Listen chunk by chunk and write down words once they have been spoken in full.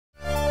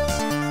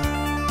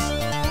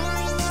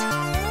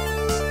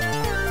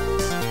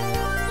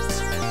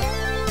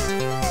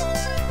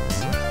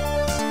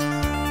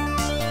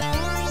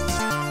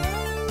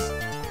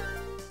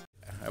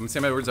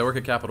Sam Edwards. I work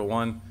at Capital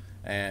One,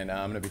 and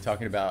I'm going to be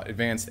talking about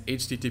advanced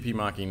HTTP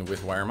mocking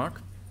with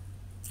WireMock,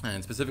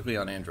 and specifically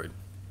on Android.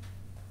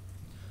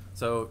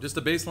 So just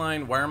a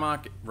baseline,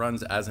 WireMock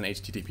runs as an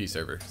HTTP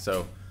server.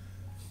 So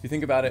if you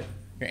think about it,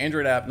 your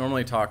Android app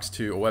normally talks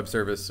to a web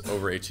service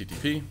over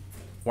HTTP.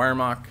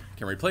 WireMock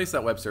can replace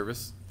that web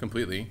service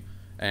completely,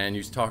 and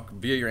you talk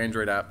via your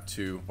Android app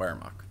to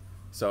WireMock.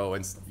 So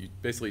you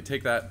basically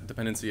take that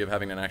dependency of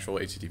having an actual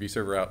HTTP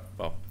server out,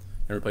 well,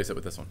 and replace it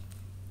with this one.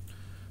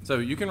 So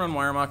you can run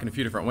WireMock in a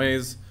few different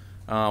ways.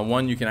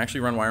 One, you can actually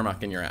run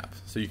WireMock in your app.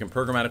 So you can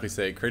programmatically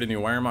say, create a new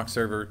WireMock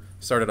server,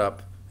 start it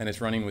up, and it's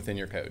running within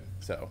your code.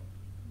 So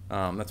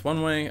that's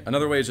one way.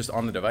 Another way is just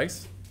on the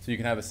device. So you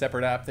can have a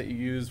separate app that you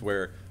use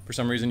where for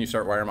some reason you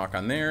start WireMock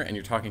on there and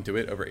you're talking to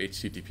it over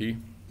HTTP.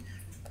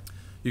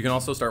 You can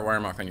also start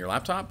WireMock on your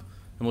laptop,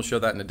 and we'll show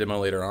that in a demo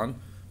later on.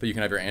 But you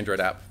can have your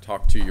Android app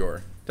talk to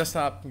your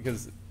desktop,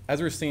 because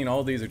as we're seeing, all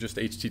of these are just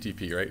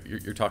HTTP, right?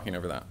 You're talking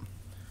over that.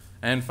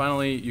 And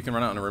finally, you can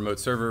run it on a remote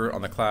server,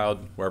 on the cloud,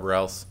 wherever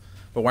else.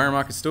 But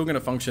WireMock is still going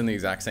to function the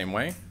exact same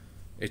way.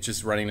 It's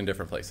just running in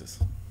different places.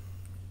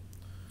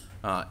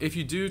 If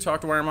you do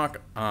talk to WireMock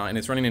and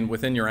it's running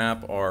within your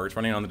app or it's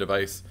running on the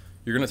device,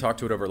 you're going to talk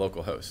to it over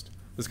localhost.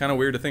 It's kind of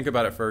weird to think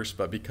about at first,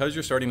 but because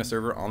you're starting a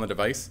server on the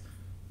device,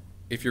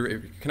 if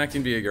you're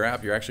connecting via your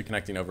app, you're actually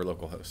connecting over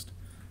localhost.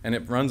 And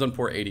it runs on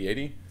port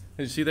 8080,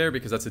 as you see there,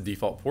 because that's a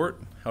default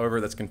port. However,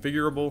 that's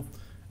configurable,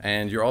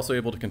 and you're also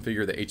able to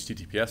configure the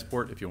HTTPS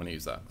port if you want to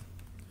use that.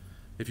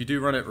 If you do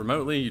run it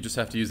remotely, you just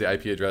have to use the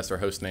IP address or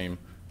host name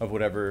of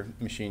whatever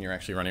machine you're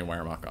actually running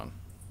WireMock on.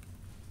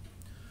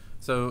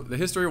 So the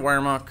history of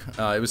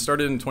WireMock, it was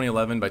started in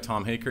 2011 by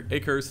Tom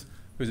Akers,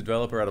 who's a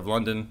developer out of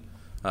London.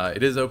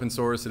 It is open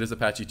source. It is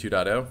Apache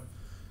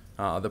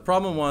 2.0. The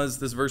problem was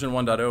this version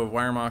 1.0 of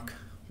WireMock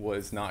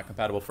was not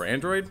compatible for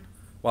Android,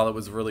 while it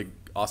was a really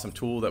awesome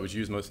tool that was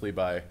used mostly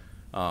by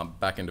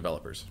back-end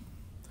developers.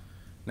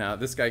 Now,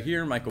 this guy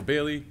here, Michael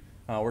Bailey,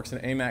 works in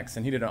Emacs,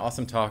 and he did an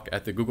awesome talk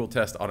at the Google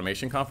Test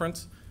Automation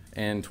Conference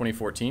in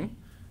 2014,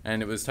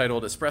 and it was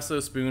titled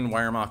Espresso, Spoon,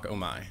 WireMock, Oh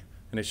My.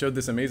 And it showed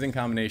this amazing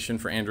combination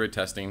for Android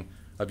testing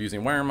of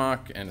using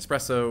WireMock and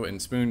Espresso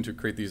and Spoon to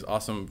create these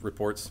awesome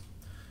reports.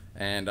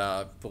 And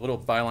the little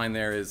byline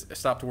there is,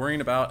 stopped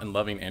worrying about and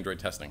loving Android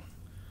testing.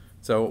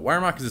 So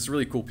WireMock is this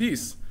really cool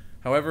piece.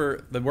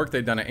 However, the work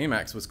they'd done at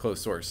Emacs was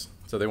closed source,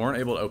 so they weren't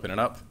able to open it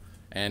up,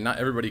 and not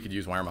everybody could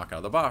use WireMock out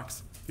of the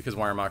box because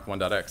WireMock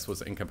 1.x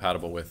was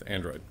incompatible with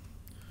Android.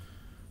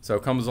 So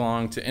it comes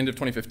along to end of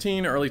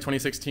 2015, early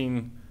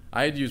 2016,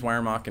 I had used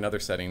WireMock in other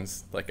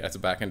settings, like as a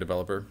backend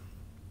developer,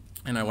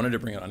 and I wanted to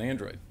bring it on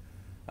Android.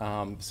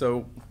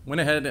 So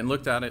went ahead and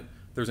looked at it.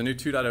 There's a new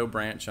 2.0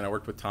 branch, and I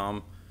worked with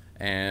Tom,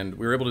 and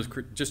we were able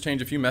to just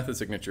change a few method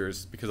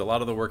signatures because a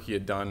lot of the work he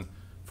had done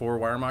for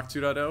WireMock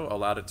 2.0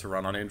 allowed it to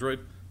run on Android.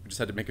 We just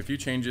had to make a few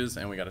changes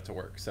and we got it to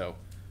work. So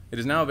it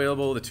is now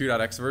available. The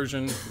 2.x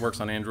version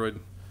works on Android.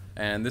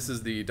 And this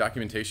is the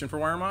documentation for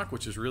WireMock,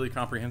 which is really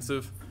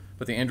comprehensive.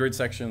 But the Android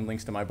section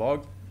links to my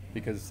blog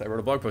because I wrote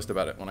a blog post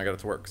about it when I got it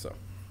to work. So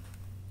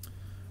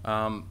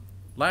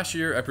last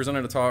year, I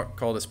presented a talk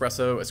called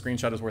Espresso, A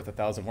Screenshot is Worth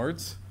 1,000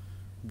 Words.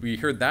 We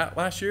heard that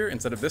last year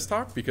instead of this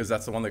talk because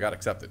that's the one that got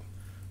accepted.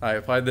 I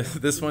applied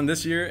this one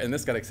this year, and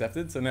this got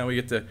accepted. So now we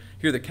get to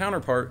hear the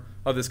counterpart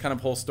of this kind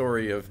of whole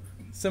story of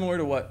similar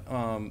to what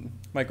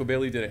Michael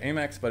Bailey did at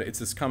Emacs, but it's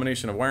this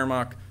combination of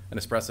WireMock and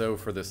Espresso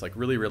for this like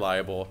really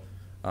reliable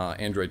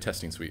Android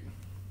testing suite.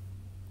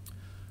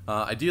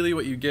 Ideally,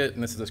 what you get,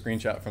 and this is a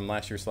screenshot from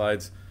last year's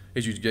slides,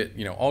 is you get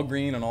all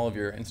green on all of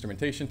your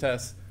instrumentation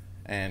tests.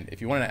 And if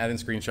you want to add in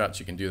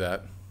screenshots, you can do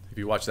that. If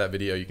you watch that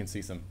video, you can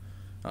see some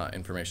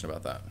information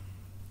about that.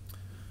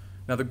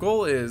 Now the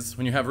goal is,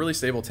 when you have really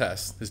stable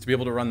tests, is to be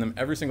able to run them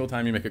every single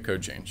time you make a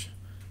code change.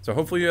 So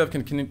hopefully you have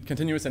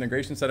continuous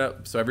integration set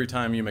up, so every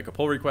time you make a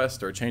pull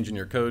request or a change in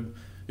your code,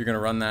 you're going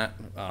to run that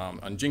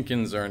on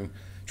Jenkins or in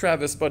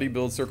Travis, Buddy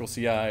Build, Circle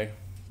CI,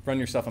 run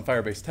your stuff on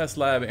Firebase Test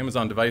Lab,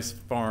 Amazon Device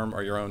Farm,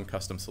 or your own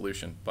custom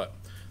solution. But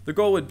the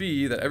goal would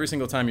be that every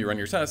single time you run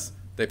your tests,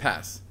 they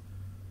pass,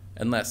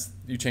 unless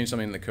you change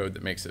something in the code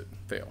that makes it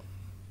fail.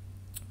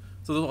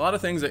 So there's a lot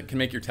of things that can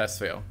make your tests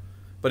fail.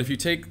 But if you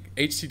take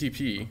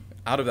HTTP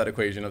out of that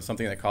equation of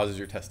something that causes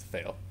your test to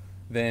fail,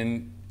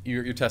 then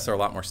your tests are a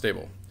lot more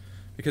stable.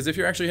 Because if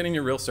you're actually hitting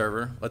your real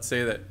server, let's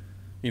say that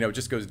it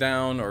just goes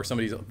down or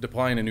somebody's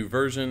deploying a new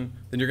version,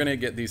 then you're going to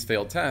get these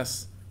failed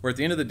tests, where at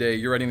the end of the day,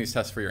 you're writing these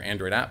tests for your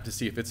Android app to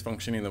see if it's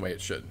functioning the way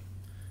it should.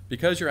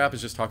 Because your app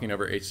is just talking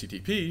over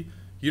HTTP,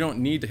 you don't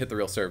need to hit the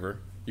real server.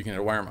 You can hit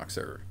a WireMock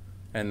server.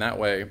 And that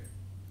way,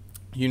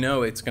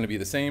 it's going to be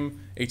the same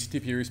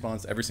HTTP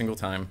response every single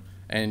time,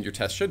 and your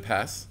test should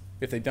pass.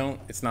 If they don't,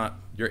 it's not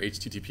your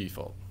HTTP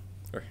fault.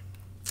 Sorry.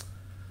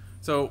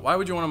 So why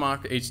would you want to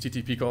mock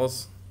HTTP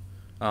calls?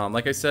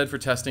 Like I said, for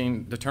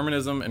testing,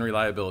 determinism and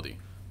reliability.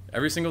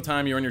 Every single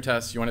time you run your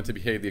test, you want it to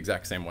behave the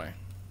exact same way.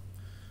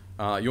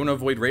 You want to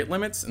avoid rate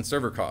limits and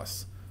server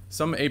costs.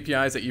 Some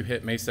APIs that you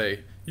hit may say,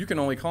 you can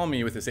only call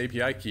me with this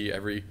API key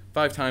every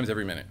 5 times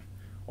every minute.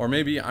 Or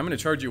maybe I'm going to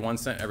charge you 1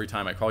 cent every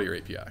time I call your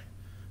API.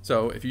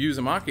 So if you use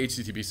a mock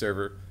HTTP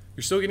server,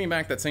 you're still getting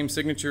back that same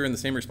signature and the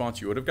same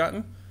response you would have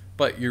gotten,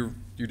 but you're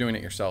doing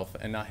it yourself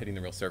and not hitting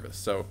the real service.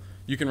 So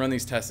you can run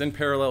these tests in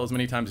parallel as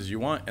many times as you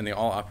want, and they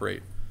all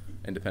operate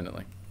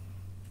independently.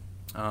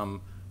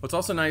 What's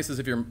also nice is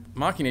if you're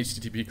mocking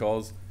HTTP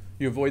calls,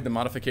 you avoid the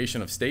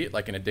modification of state,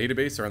 like in a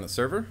database or on the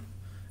server.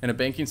 In a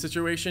banking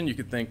situation, you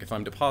could think if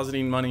I'm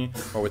depositing money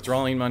or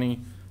withdrawing money,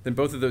 then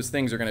both of those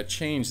things are going to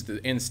change the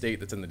end state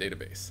that's in the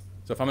database.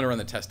 So if I'm going to run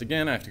the test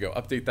again, I have to go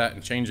update that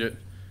and change it.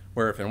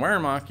 Where if in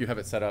WireMock you have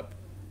it set up,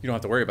 you don't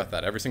have to worry about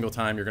that. Every single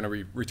time you're going to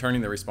be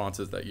returning the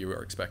responses that you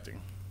are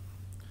expecting.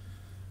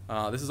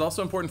 This is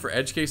also important for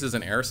edge cases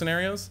and error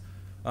scenarios.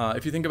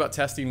 If you think about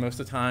testing, most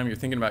of the time you're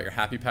thinking about your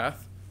happy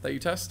path that you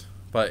test.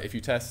 But if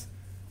you test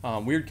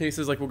weird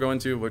cases like we'll go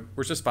into, where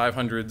it's just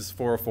 500s,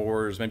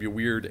 404s, maybe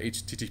weird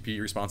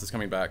HTTP responses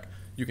coming back,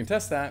 you can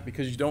test that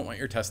because you don't want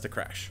your test to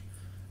crash.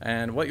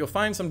 And what you'll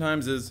find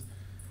sometimes is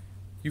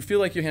you feel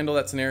like you handle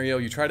that scenario,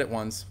 you tried it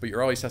once, but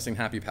you're always testing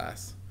happy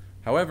paths.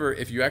 However,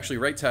 if you actually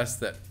write tests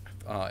that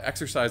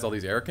exercise all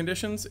these error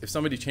conditions, if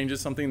somebody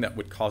changes something that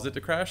would cause it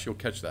to crash, you'll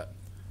catch that.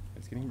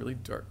 It's getting really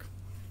dark.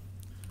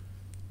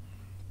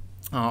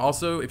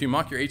 Also, if you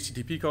mock your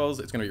HTTP calls,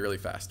 it's going to be really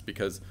fast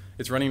because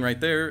it's running right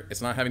there.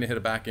 It's not having to hit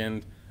a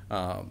backend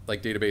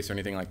like database or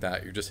anything like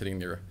that. You're just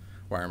hitting your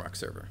WireMock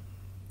server.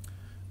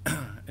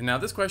 And now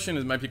this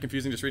question might be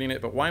confusing just reading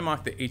it, but why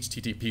mock the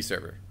HTTP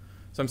server?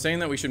 So I'm saying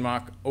that we should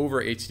mock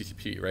over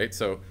HTTP, right?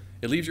 So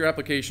it leaves your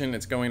application,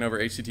 it's going over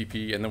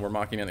HTTP, and then we're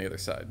mocking on the other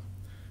side.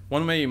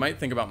 One way you might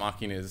think about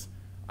mocking is,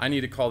 I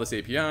need to call this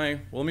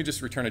API. Well, let me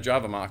just return a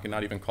Java mock and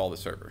not even call the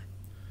server.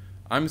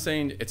 I'm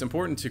saying it's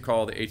important to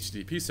call the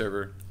HTTP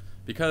server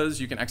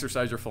because you can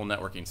exercise your full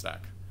networking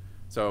stack.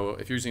 So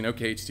if you're using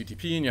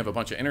OKHTTP and you have a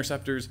bunch of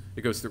interceptors,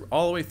 it goes through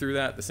all the way through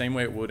that the same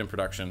way it would in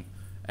production,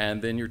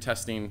 and then you're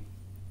testing,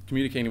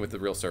 communicating with the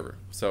real server.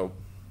 So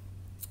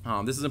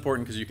this is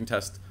important because you can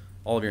test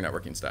all of your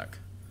networking stack.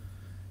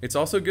 It's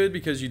also good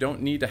because you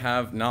don't need to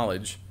have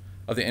knowledge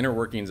of the inner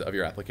workings of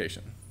your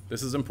application.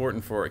 This is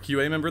important for a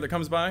QA member that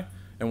comes by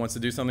and wants to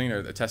do something, or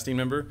a testing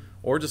member,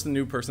 or just a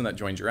new person that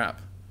joins your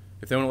app.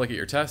 If they want to look at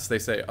your tests, they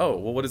say, oh,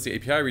 well, what is the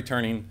API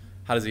returning?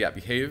 How does the app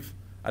behave?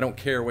 I don't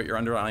care what your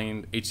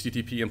underlying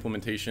HTTP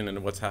implementation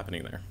and what's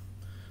happening there.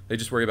 They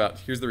just worry about,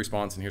 here's the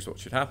response and here's what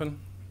should happen.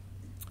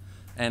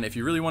 And if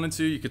you really wanted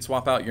to, you could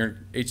swap out your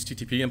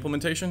HTTP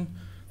implementation.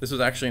 This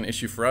was actually an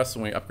issue for us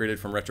when we upgraded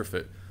from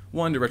retrofit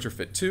 1 to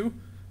retrofit 2.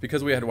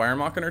 Because we had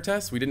WireMock on our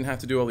tests, we didn't have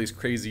to do all these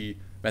crazy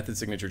method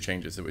signature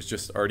changes. It was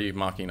just already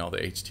mocking all the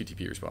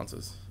HTTP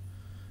responses.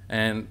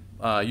 And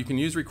you can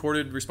use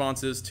recorded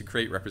responses to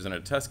create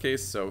representative test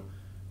case. So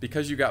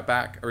because you got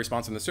back a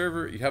response from the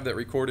server, you have that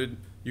recorded,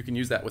 you can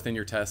use that within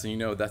your test, and you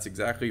know that's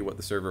exactly what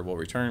the server will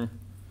return.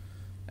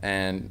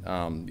 And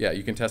yeah,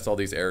 you can test all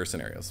these error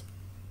scenarios.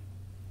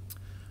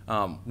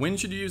 When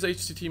should you use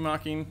HTTP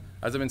mocking?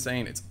 As I've been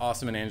saying, it's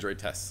awesome in Android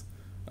tests.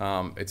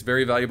 It's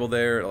very valuable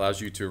there. It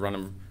allows you to run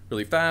them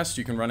really fast.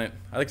 You can run it,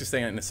 I like to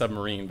say it in a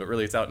submarine, but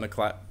really it's out in the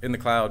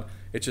cloud.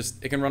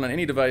 It can run on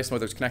any device,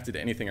 whether it's connected to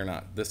anything or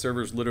not. The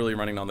server's literally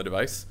running on the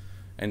device.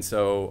 And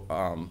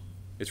so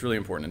it's really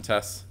important in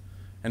tests.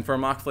 And for a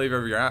mock flavor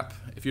of your app,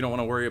 if you don't want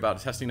to worry about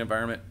a testing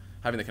environment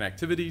having the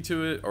connectivity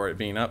to it or it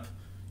being up,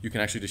 you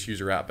can actually just use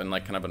your app in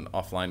like kind of an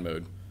offline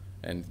mode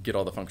and get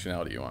all the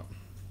functionality you want.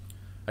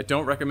 I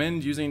don't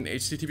recommend using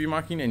HTTP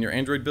mocking in your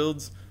Android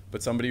builds,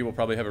 but somebody will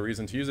probably have a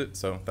reason to use it,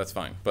 so that's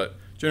fine. But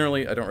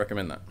generally, I don't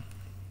recommend that.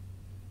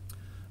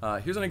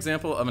 Here's an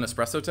example of an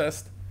espresso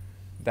test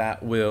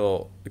that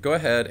will go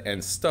ahead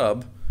and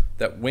stub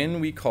that when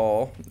we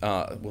call,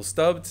 we'll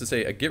stub to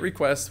say a GET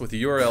request with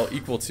the URL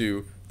equal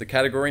to the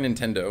category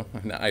Nintendo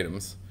and the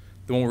items,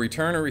 then we'll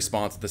return a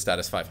response with the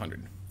status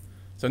 500.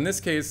 So in this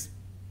case,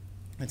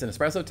 it's an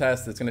espresso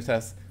test that's going to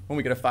test when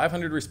we get a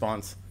 500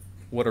 response,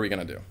 what are we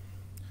going to do?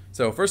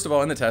 So first of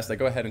all, in the test, I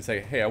go ahead and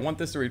say, hey, I want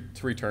this to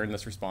return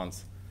this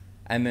response.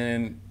 And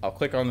then I'll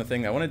click on the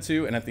thing I wanted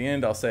to, and at the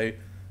end, I'll say,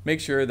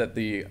 make sure that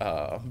the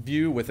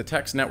view with the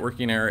text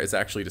networking error is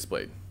actually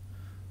displayed.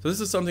 So this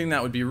is something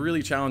that would be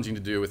really challenging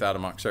to do without a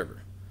mock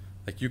server.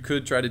 Like you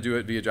could try to do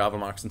it via Java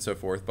mocks and so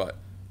forth, but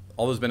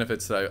all those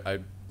benefits that I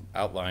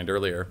outlined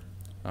earlier,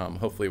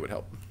 hopefully would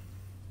help.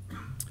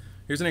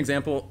 Here's an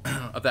example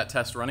of that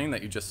test running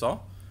that you just saw.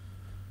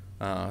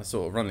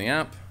 So we'll run the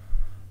app.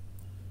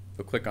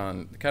 You'll click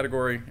on the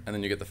category, and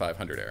then you get the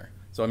 500 error.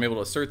 So I'm able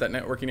to assert that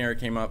networking error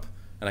came up,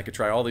 and I could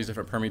try all these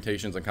different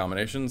permutations and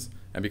combinations.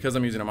 And because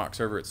I'm using a mock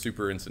server, it's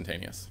super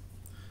instantaneous.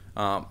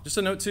 Just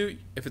a note too,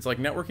 if it's like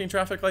networking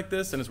traffic like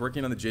this and it's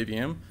working on the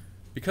JVM,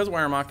 because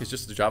WireMock is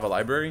just a Java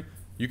library,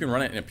 you can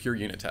run it in a pure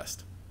unit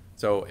test.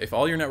 So if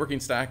all your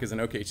networking stack is an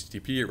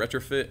OKHTTP or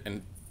retrofit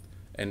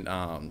and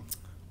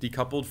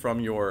decoupled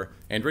from your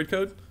Android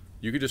code,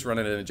 you could just run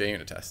it in a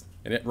JUnit test,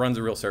 and it runs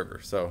a real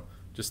server. So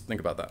just think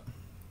about that.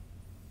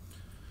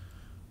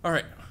 All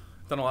right,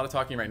 done a lot of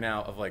talking right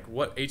now of like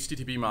what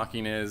HTTP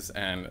mocking is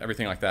and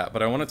everything like that,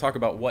 but I want to talk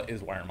about what is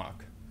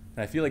WireMock.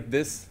 And I feel like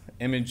this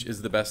image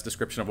is the best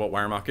description of what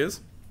WireMock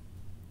is.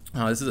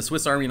 This is a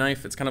Swiss Army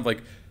knife. It's kind of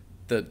like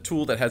the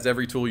tool that has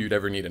every tool you'd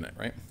ever need in it,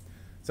 right?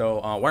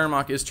 So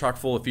WireMock is chock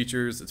full of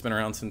features. It's been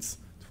around since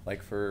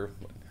like for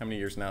how many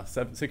years now?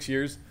 6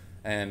 years,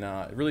 and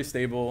really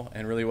stable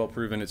and really well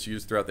proven. It's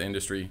used throughout the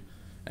industry,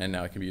 and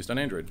now it can be used on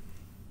Android.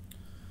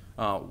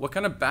 What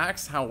kind of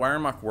backs how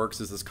WireMock works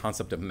is this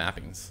concept of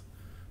mappings.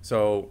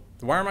 So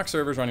the WireMock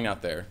server is running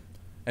out there,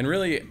 and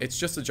really it's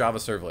just a Java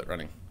servlet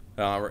running.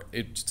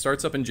 It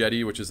starts up in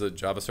Jetty, which is a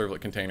Java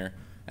servlet container,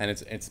 and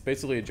it's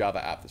basically a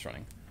Java app that's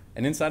running.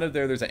 And inside of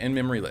there's an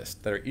in-memory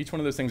list. Each one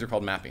of those things are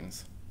called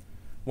mappings.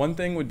 One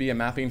thing would be a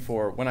mapping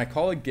for when I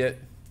call a get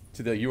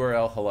to the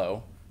URL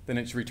hello, then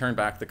it should return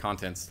back the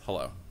contents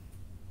hello.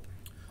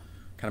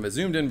 Kind of a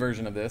zoomed in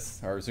version of this,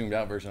 or a zoomed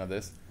out version of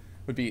this,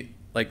 would be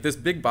like this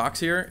big box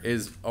here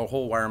is a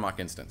whole WireMock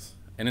instance.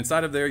 And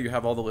inside of there you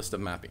have all the list of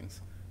mappings.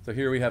 So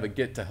here we have a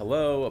get to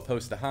hello, a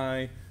post to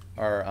hi,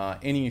 or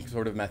any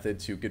sort of method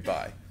to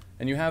goodbye.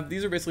 And you have,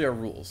 these are basically our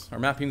rules. Our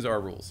mappings are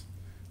our rules.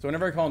 So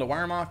whenever I call into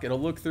WireMock, it'll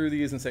look through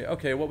these and say,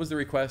 okay, what was the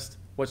request?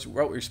 What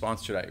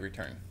response should I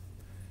return?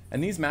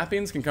 And these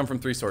mappings can come from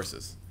 3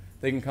 sources.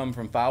 They can come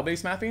from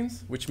file-based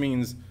mappings, which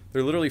means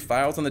they're literally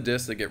files on the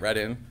disk that get read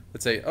in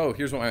that say, oh,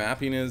 here's what my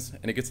mapping is,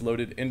 and it gets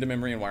loaded into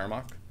memory in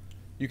WireMock.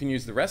 You can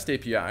use the REST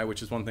API,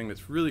 which is one thing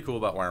that's really cool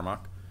about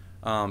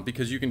WireMock,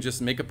 because you can just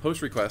make a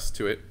post request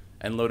to it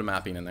and load a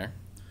mapping in there.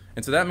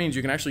 And so that means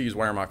you can actually use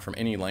WireMock from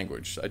any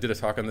language. I did a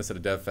talk on this at a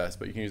dev fest,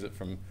 but you can use it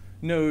from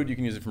Node, you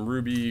can use it from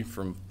Ruby,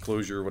 from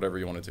Clojure, whatever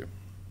you want to do.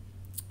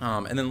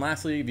 And then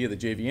lastly, via the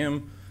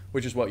JVM,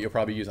 which is what you'll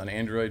probably use on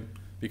Android,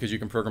 because you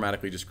can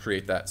programmatically just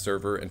create that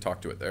server and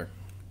talk to it there.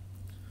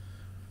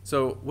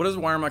 So what does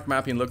WireMock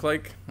mapping look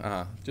like?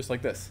 Just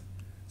like this.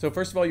 So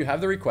first of all, you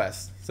have the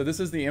request. So this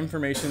is the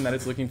information that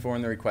it's looking for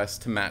in the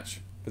request to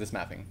match for this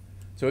mapping.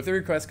 So if the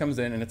request comes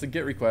in and it's a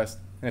GET request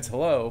and it's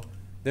hello,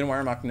 then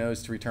WireMock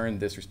knows to return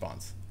this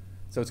response.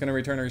 So it's going to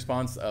return a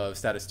response of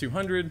status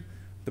 200,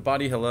 the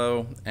body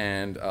hello,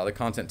 and the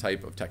content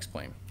type of text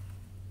plain.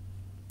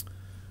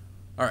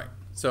 All right,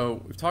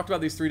 so we've talked about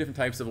these 3 different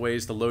types of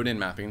ways to load in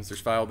mappings. There's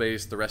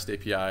file-based, the REST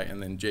API,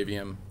 and then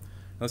JVM.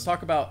 Let's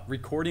talk about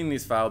recording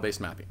these file-based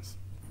mappings.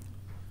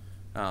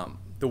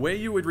 The way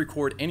you would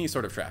record any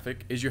sort of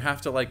traffic is you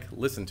have to like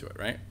listen to it,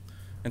 right?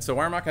 And so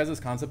WireMock has this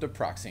concept of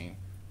proxying.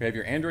 You have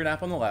your Android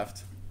app on the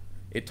left.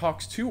 It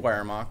talks to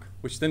WireMock,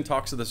 which then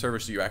talks to the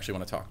service you actually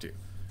want to talk to. So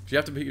you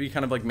have to be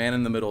kind of like man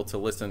in the middle to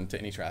listen to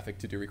any traffic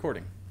to do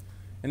recording.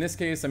 In this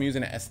case, I'm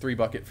using an S3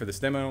 bucket for this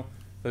demo,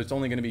 so it's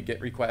only going to be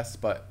GET requests,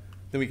 but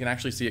then we can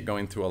actually see it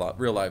going to a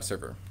real live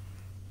server.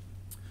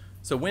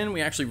 So when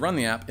we actually run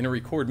the app in a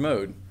record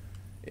mode,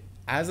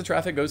 as the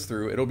traffic goes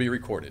through, it'll be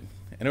recorded.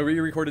 And it'll be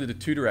recorded to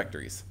 2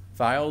 directories,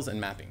 files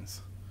and mappings.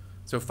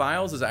 So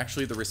files is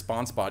actually the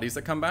response bodies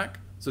that come back.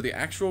 So the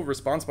actual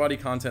response body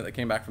content that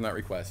came back from that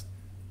request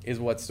is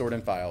what's stored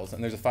in files,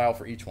 and there's a file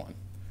for each one.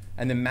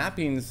 And then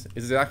mappings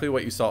is exactly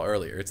what you saw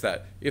earlier. It's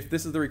that if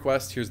this is the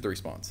request, here's the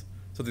response.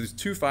 So there's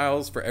 2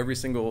 files for every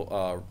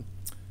single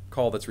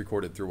call that's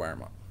recorded through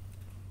WireMock.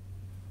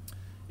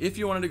 If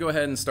you wanted to go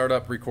ahead and start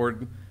up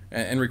record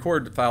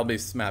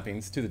file-based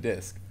mappings to the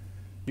disk,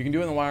 you can do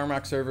it in the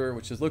WireMock server,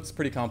 which looks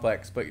pretty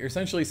complex, but you're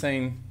essentially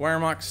saying,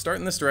 WireMock, start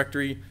in this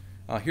directory,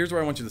 here's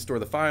where I want you to store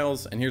the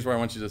files, and here's where I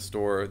want you to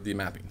store the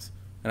mappings.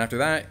 And after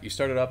that, you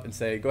start it up and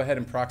say, go ahead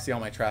and proxy all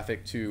my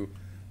traffic to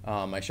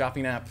my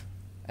shopping app,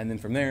 and then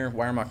from there,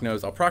 WireMock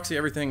knows I'll proxy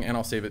everything and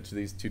I'll save it to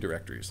these 2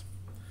 directories.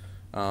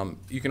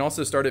 You can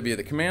also start it via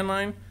the command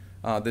line.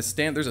 There's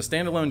a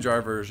standalone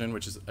jar version,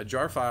 which is a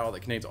jar file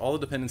that contains all the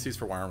dependencies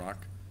for WireMock,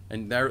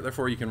 and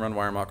therefore you can run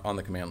WireMock on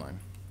the command line.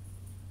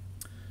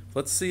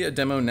 Let's see a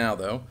demo now,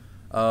 though,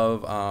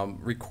 of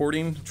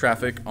recording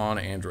traffic on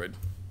Android.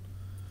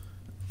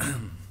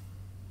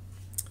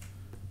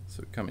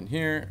 So come in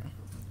here,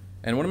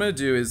 and what I'm going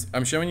to do is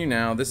I'm showing you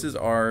now, this is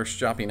our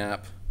shopping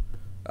app.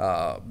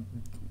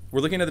 We're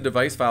looking at the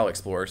device file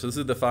explorer, so this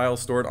is the file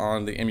stored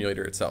on the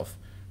emulator itself.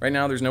 Right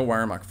now there's no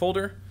WireMock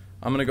folder.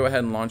 I'm going to go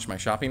ahead and launch my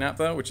shopping app,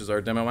 though, which is our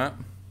demo app.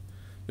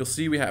 You'll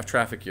see we have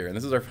traffic here, and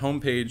this is our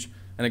home page,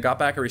 and it got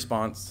back a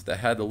response that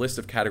had the list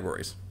of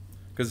categories,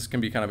 because this can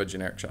be kind of a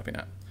generic shopping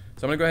app.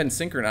 So I'm going to go ahead and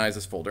synchronize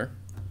this folder,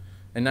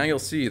 and now you'll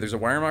see there's a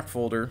WireMock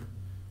folder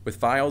with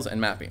files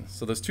and mapping.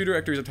 So those 2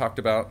 directories I talked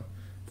about,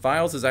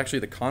 files is actually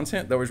the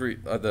content that was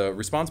the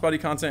response body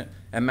content,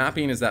 and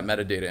mapping is that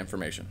metadata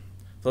information.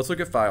 So let's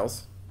look at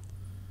files.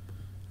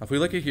 If we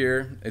look at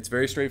here, it's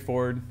very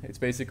straightforward. It's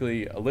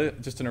basically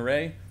just an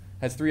array,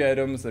 has 3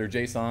 items that are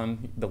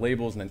JSON, the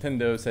labels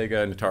Nintendo,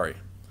 Sega, and Atari.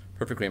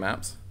 Perfectly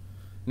maps.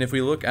 And if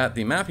we look at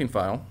the mapping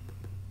file,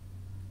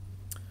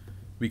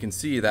 we can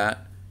see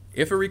that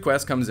if a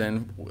request comes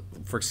in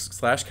for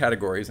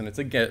 /categories and it's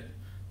a GET,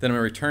 then I'm going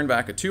to return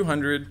back a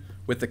 200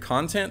 with the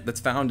content that's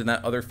found in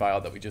that other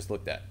file that we just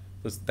looked at.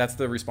 So that's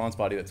the response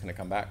body that's going to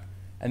come back.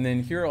 And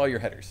then here are all your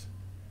headers.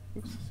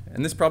 Oops.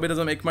 And this probably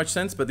doesn't make much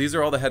sense, but these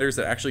are all the headers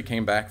that actually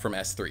came back from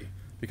S3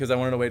 because I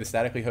wanted a way to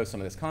statically host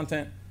some of this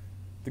content.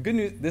 The good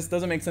news, this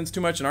doesn't make sense too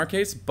much in our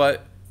case,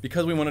 but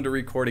because we wanted to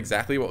record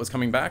exactly what was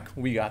coming back,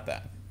 we got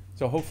that.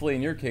 So hopefully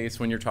in your case,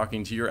 when you're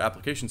talking to your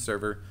application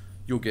server,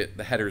 you'll get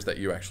the headers that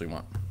you actually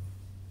want.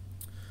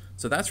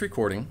 So that's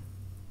recording.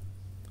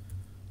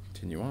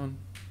 Continue on.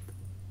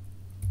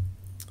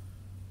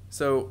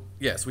 So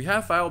yes, we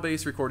have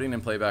file-based recording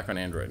and playback on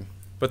Android,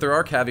 but there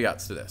are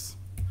caveats to this.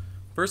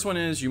 First one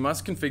is you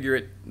must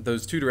configure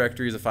those two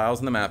directories, the files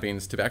and the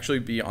mappings, to actually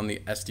be on the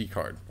SD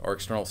card or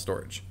external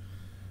storage.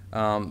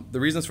 The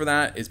reasons for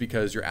that is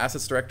because your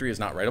assets directory is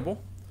not writable.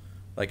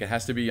 Like it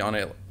has to be on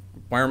a,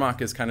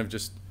 WireMock is kind of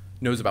just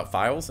knows about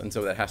files, and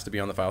so that has to be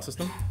on the file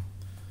system.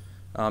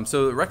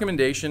 So the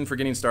recommendation for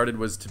getting started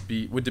would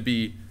to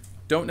be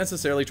don't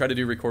necessarily try to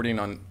do recording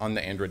on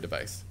the Android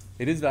device.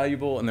 It is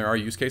valuable and there are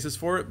use cases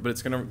for it, but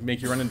it's going to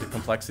make you run into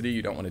complexity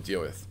you don't want to deal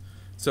with.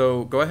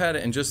 So go ahead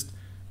and just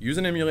use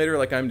an emulator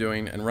like I'm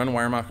doing and run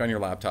WireMock on your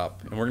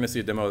laptop, and we're going to see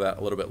a demo of that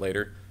a little bit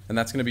later. And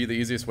that's going to be the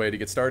easiest way to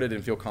get started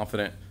and feel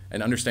confident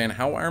and understand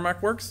how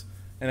WireMock works.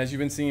 And as you've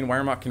been seeing,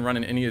 WireMock can run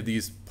in any of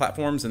these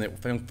platforms and it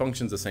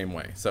functions the same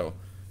way. So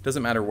it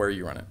doesn't matter where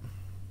you run it.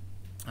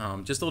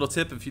 Just a little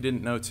tip if you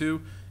didn't know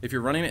too, if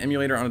you're running an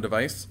emulator on a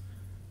device,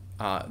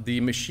 the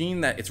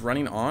machine that it's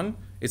running on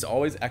is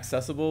always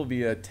accessible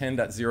via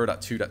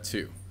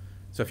 10.0.2.2.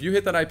 So if you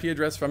hit that IP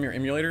address from your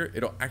emulator,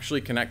 it'll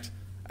actually connect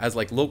as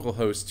like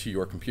localhost to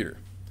your computer.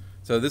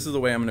 So this is the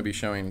way I'm going to be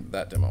showing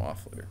that demo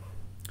off later.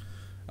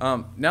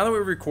 Now that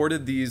we've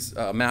recorded these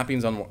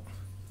mappings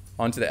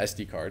onto the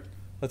SD card,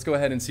 let's go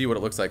ahead and see what it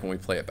looks like when we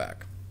play it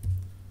back.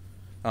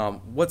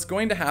 What's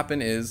going to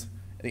happen is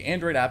the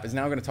Android app is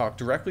now going to talk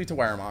directly to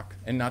WireMock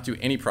and not do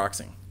any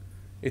proxying.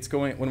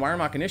 When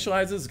WireMock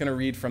initializes, it's going to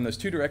read from those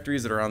two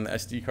directories that are on the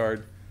SD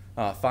card,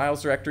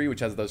 files directory, which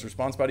has those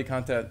response body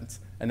contents,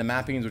 and the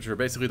mappings, which are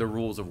basically the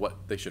rules of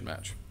what they should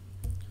match.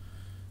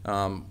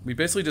 We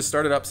basically just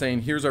started up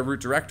saying, here's our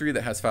root directory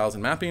that has files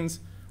and mappings,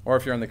 or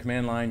if you're on the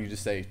command line, you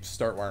just say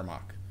start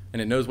WireMock,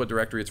 and it knows what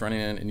directory it's running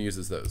in and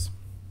uses those.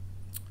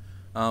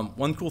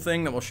 One cool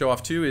thing that we'll show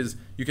off too is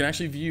you can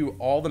actually view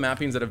all the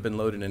mappings that have been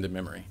loaded into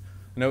memory.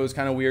 I know it was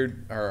kind of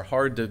weird or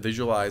hard to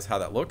visualize how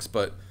that looks,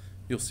 but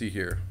you'll see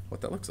here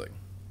what that looks like.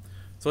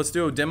 So let's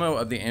do a demo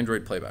of the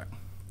Android playback.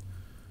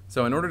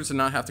 So in order to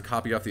not have to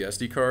copy off the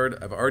SD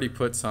card, I've already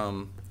put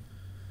some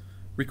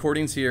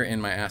recordings here in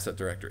my asset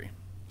directory.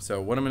 So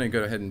what I'm going to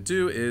go ahead and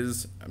do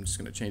is I'm just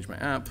going to change my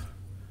app.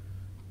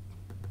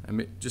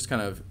 I just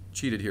kind of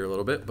cheated here a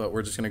little bit, but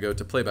we're just going to go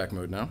to playback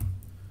mode now.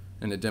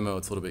 In the demo,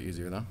 it's a little bit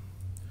easier though.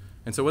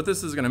 And so what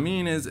this is going to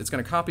mean is it's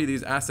going to copy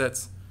these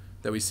assets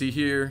that we see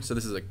here. So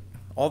this is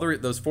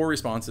those 4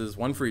 responses,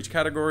 one for each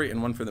category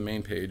and one for the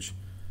main page.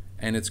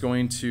 And it's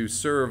going to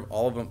serve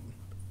all of them.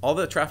 All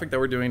the traffic that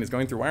we're doing is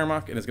going through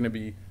WireMock, and it's going to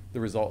be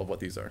the result of what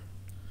these are.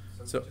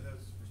 So each of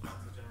those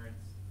responses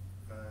generates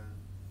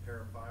a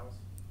pair of files?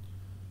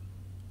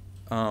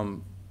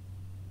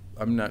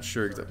 I'm not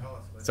sure exactly.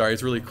 Sorry,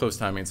 it's really close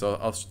timing,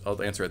 so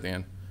I'll answer at the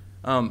end.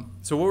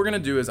 So what we're going to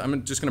do is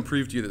I'm just going to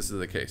prove to you this is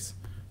the case.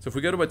 So if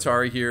we go to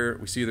Atari here,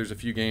 we see there's a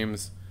few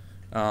games.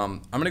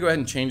 I'm going to go ahead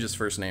and change this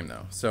first name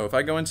though. So if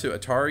I go into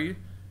Atari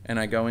and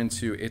I go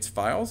into its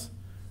files,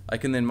 I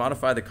can then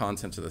modify the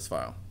contents of this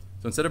file.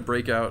 So instead of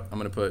breakout, I'm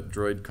going to put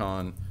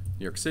droidcon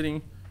New York City,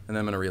 and then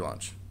I'm going to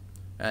relaunch.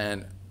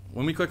 And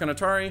when we click on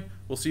Atari,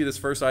 we'll see this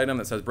first item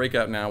that says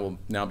breakout now will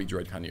now be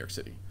droidcon New York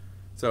City.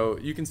 So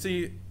you can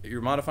see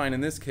you're modifying,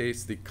 in this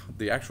case,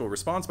 the actual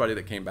response body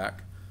that came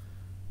back.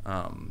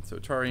 So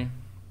Atari, and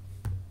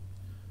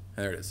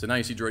there it is. So now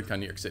you see droidcon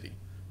New York City.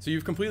 So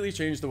you've completely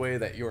changed the way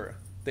that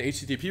the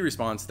HTTP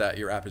response that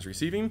your app is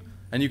receiving.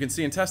 And you can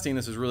see in testing,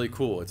 this is really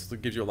cool.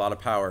 It gives you a lot of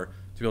power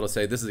to be able to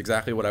say, this is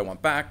exactly what I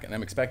want back, and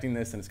I'm expecting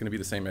this, and it's going to be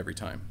the same every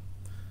time.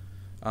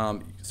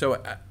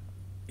 So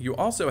you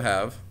also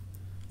have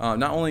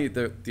not only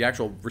the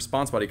actual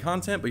response body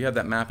content, but you have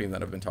that mapping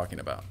that I've been talking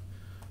about.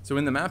 So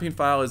in the mapping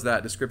file is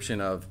that description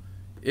of,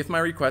 if my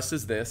request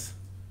is this,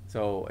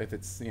 so if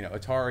it's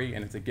Atari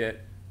and it's a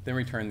get, then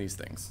return these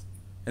things.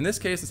 In this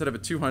case, instead of a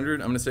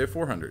 200, I'm going to say a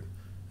 400,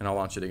 and I'll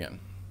launch it again.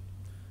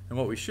 And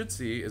what we should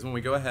see is when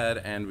we go ahead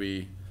and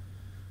we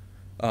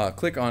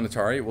click on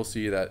Atari, we'll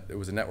see that it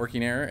was a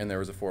networking error and there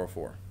was a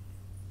 404,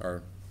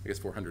 or I guess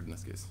 400 in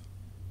this case.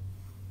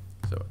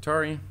 So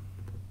Atari,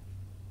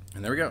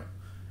 and there we go.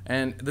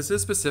 And this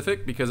is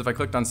specific because if I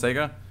clicked on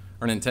Sega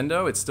or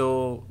Nintendo, it's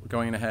still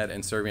going ahead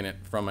and serving it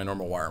from my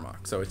normal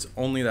WireMock. So it's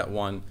only that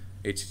one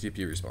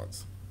HTTP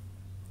response.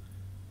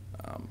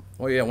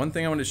 Well, yeah, one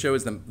thing I wanted to show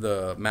is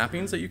the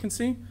mappings that you can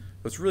see.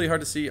 It's really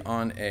hard to see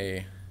on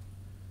a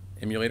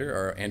emulator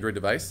or Android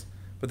device,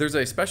 but there's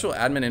a special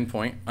admin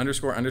endpoint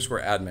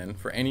 __admin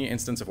for any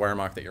instance of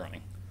WireMock that you're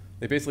running.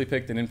 They basically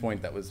picked an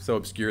endpoint that was so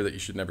obscure that you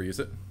should never use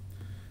it.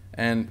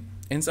 And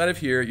inside of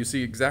here, you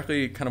see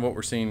exactly kind of what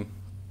we're seeing.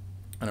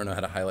 I don't know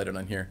how to highlight it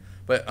on here,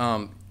 but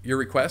your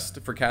request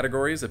for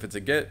categories, if it's a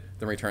get,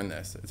 then return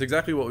this. It's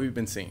exactly what we've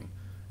been seeing.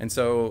 And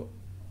so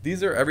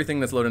these are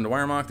everything that's loaded into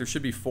WireMock. There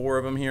should be 4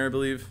 of them here, I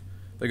believe.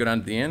 They go down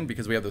to the end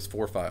because we have those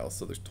 4 files.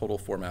 So there's total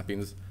 4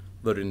 mappings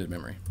loaded into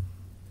memory.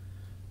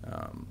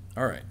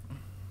 All right.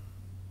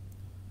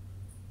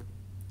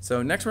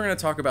 So next we're going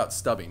to talk about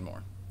stubbing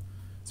more.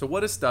 So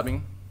what is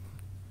stubbing?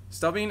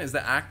 Stubbing is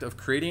the act of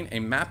creating a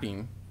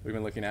mapping we've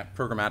been looking at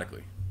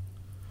programmatically.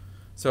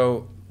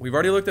 So we've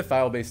already looked at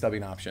file-based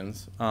stubbing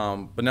options,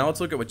 but now let's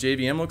look at what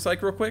JVM looks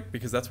like real quick,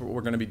 because that's what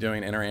we're going to be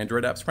doing in our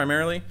Android apps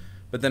primarily,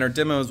 but then our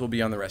demos will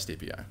be on the REST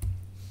API.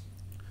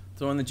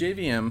 So in the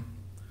JVM,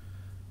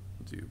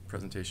 we'll do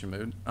presentation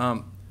mode.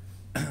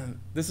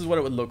 This is what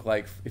it would look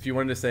like if you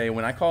wanted to say,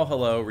 when I call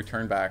hello,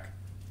 return back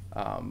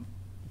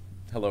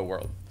hello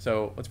world.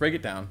 So let's break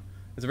it down.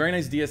 It's a very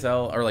nice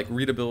DSL, or like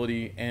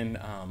readability in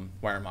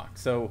WireMock.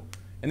 So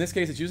in this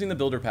case, it's using the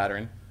builder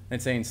pattern, and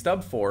it's saying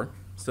stub for,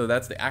 so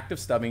that's the act of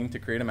stubbing to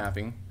create a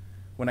mapping.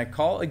 When I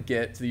call a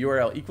get to the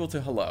URL equal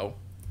to hello,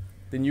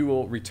 then you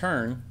will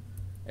return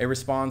a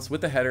response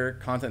with the header,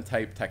 content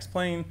type, text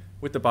plain,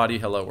 with the body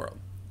hello world.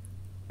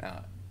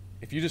 Now,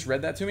 if you just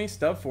read that to me,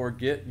 stub for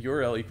get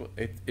URL equal,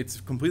 it's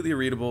completely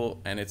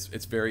readable, and it's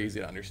very easy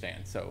to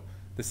understand. So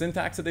the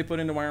syntax that they put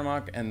into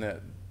WireMock and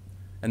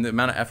the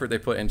amount of effort they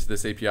put into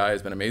this API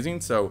has been amazing.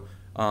 So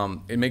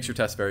it makes your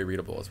test very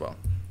readable as well.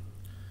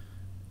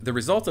 The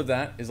result of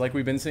that is like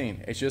we've been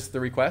seeing. It's just the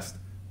request.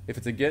 If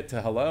it's a get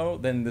to hello,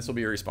 then this will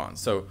be a response.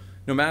 So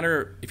no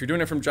matter if you're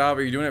doing it from Java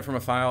or you're doing it from a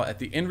file, at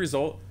the end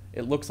result,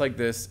 it looks like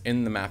this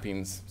in the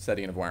mappings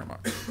setting of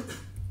WireMock.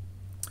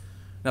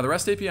 Now the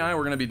REST API, we're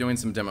going to be doing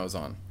some demos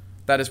on.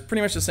 That is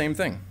pretty much the same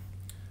thing.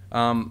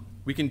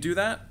 We can do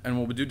that, and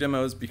we'll do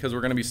demos because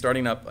we're going to be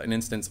starting up an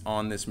instance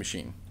on this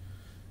machine.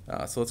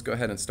 So let's go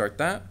ahead and start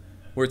that,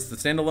 where it's the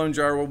standalone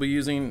jar we'll be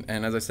using,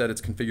 and as I said,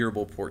 it's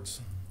configurable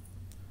ports.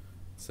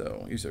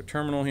 So use our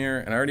terminal here,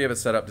 and I already have it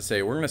set up to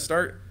say we're going to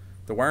start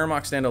the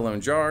WireMock standalone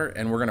jar,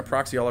 and we're going to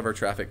proxy all of our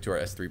traffic to our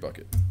S3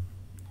 bucket.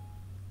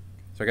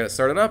 So I got it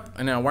started up,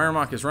 and now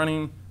WireMock is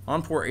running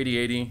on port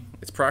 8080.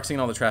 It's proxying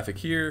all the traffic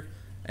here,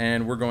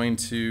 and we're going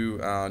to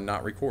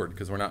not record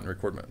because we're not in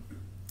record mode.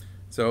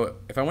 So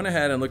if I went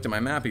ahead and looked at my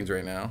mappings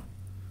right now,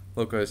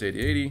 localhost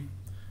 8080,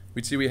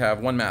 we'd see we have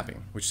one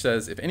mapping, which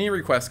says if any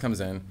request comes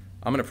in,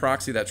 I'm going to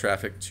proxy that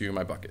traffic to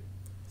my bucket.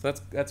 So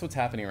that's what's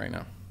happening right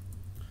now.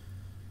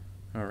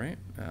 All right,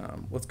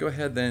 let's go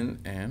ahead then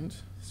and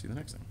see the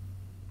next thing.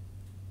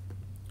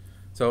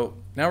 So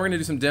now we're going to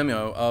do some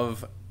demo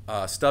of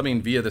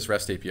stubbing via this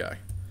REST API.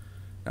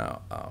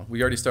 Now,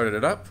 we already started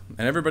it up,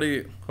 and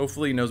everybody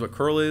hopefully knows what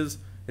curl is.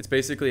 It's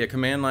basically a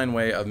command line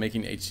way of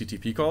making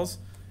HTTP calls.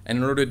 And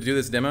in order to do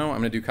this demo, I'm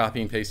going to do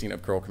copy and pasting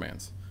of curl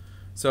commands.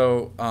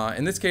 So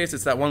in this case,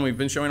 it's that one we've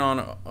been showing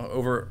on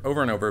over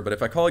and over, but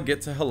if I call a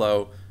get to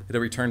hello,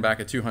 it'll return back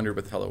a 200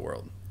 with hello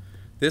world.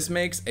 This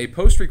makes a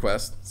post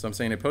request, so I'm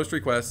saying a post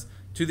request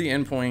to the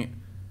endpoint,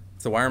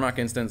 it's the WireMock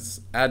instance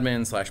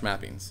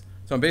admin/mappings.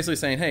 So I'm basically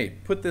saying, hey,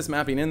 put this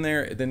mapping in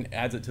there, it then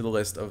adds it to the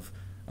list of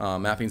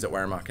mappings that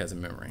WireMock has in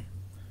memory.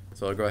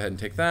 So I'll go ahead and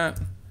take that,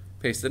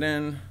 paste it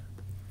in.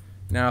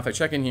 Now if I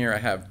check in here, I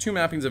have two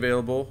mappings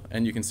available,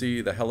 and you can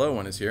see the hello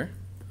one is here.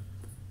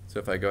 So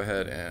if I go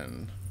ahead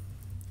and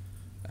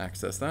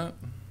access that,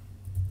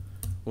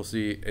 we'll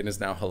see it is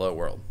now hello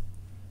world.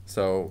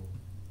 So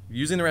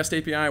using the REST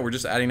API, we're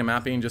just adding a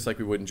mapping just like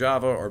we would in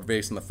Java or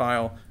based on the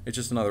file. It's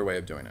just another way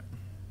of doing it.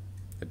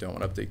 I don't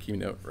want to update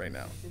Keynote right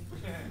now.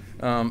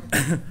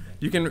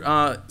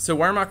 So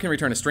WireMock can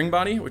return a string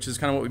body, which is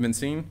kind of what we've been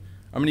seeing.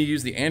 I'm going to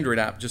use the Android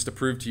app just to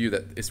prove to you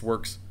that this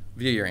works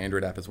via your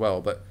Android app as well.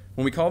 But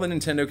when we call the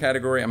Nintendo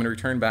category, I'm going to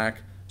return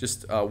back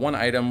just one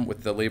item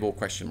with the label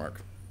question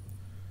mark.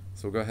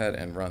 So we'll go ahead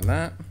and run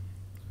that.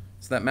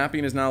 So that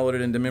mapping is now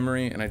loaded into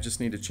memory, and I just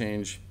need to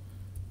change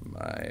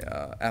my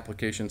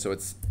application so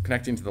it's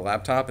connecting to the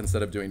laptop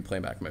instead of doing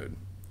playback mode.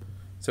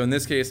 So in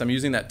this case, I'm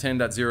using that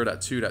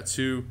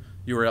 10.0.2.2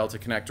 URL to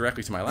connect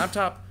directly to my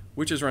laptop,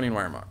 which is running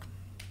WireMock.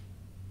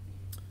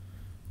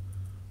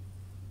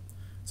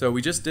 So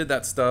we just did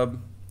that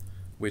stub,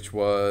 which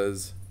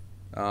was,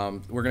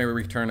 we're going to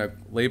return a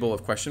label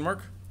of question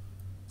mark.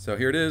 So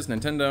here it is,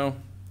 Nintendo,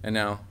 and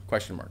now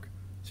question mark.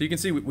 So you can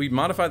see we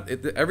modified,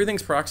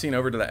 everything's proxying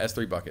over to the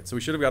S3 bucket. So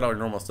we should have got our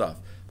normal stuff.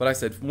 But I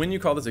said, when you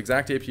call this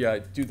exact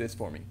API, do this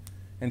for me.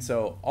 And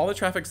so all the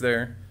traffic's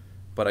there,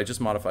 but I just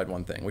modified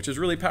one thing, which is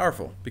really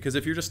powerful. Because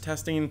if you're just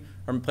testing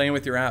or playing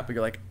with your app, but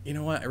you're like, you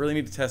know what, I really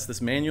need to test this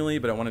manually,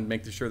 but I want to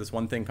make sure this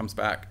one thing comes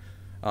back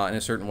in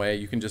a certain way,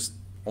 you can just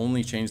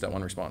only change that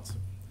one response.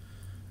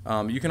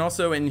 You can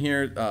also in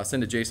here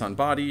send a JSON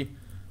body.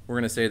 We're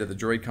going to say that the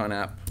droidcon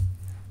app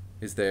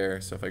is there.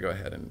 So if I go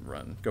ahead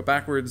and go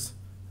backwards,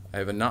 I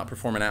have a not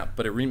performant app,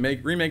 but it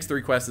remakes the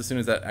request as soon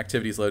as that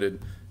activity is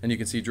loaded. And you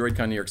can see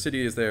droidcon New York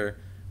City is there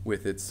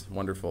with its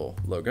wonderful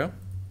logo.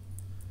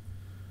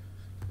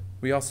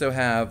 We also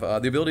have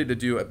the ability to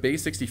do a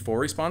base64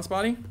 response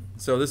body.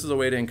 So this is a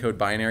way to encode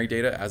binary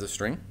data as a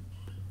string.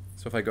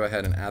 So if I go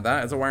ahead and add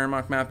that as a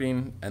WireMock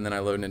mapping, and then I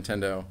load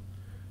Nintendo,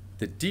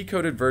 the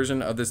decoded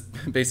version of this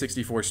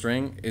base64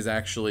 string is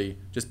actually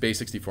just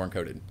base64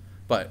 encoded.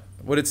 But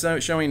what it's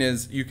showing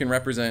is you can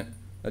represent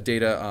a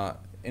data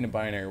in a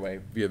binary way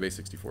via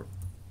base64,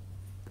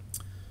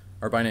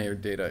 or binary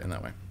data in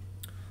that way.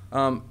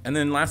 And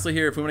then lastly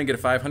here, if we want to get a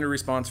 500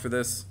 response for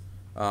this,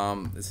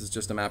 This is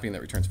just a mapping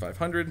that returns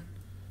 500.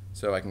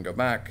 So I can go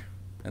back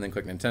and then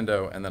click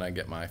Nintendo, and then I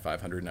get my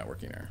 500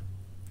 networking error.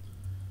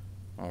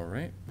 All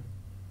right.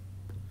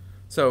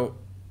 So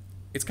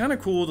it's kind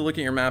of cool to look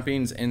at your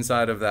mappings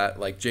inside of that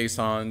like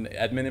JSON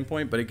admin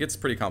endpoint, but it gets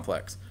pretty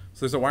complex.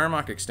 So there's a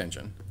WireMock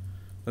extension.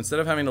 So instead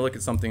of having to look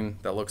at something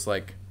that looks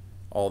like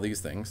all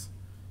these things,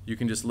 you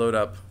can just load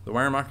up the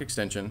WireMock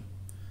extension.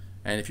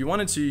 And if you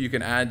wanted to, you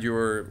can add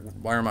your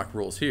WireMock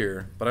rules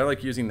here, but I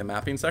like using the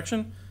mapping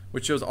section,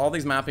 which shows all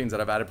these mappings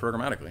that I've added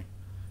programmatically.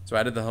 So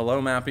I added the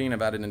hello mapping,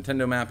 I've added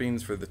Nintendo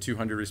mappings for the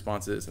 200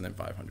 responses, and then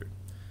 500.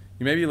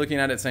 You may be looking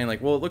at it saying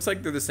like, well, it looks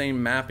like they're the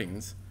same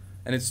mappings.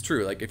 And it's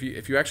true, like if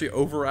you actually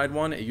override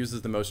one, it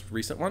uses the most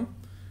recent one.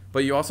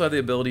 But you also have the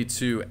ability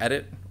to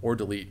edit or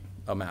delete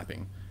a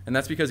mapping. And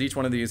that's because each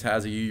one of these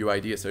has a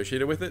UUID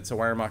associated with it. So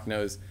WireMock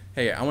knows,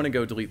 hey, I want to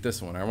go delete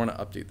this one, or I want to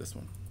update this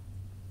one.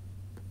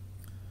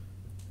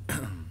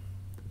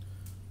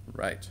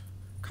 Right.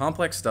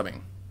 Complex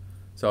stubbing.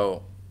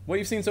 So what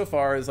you've seen so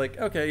far is like,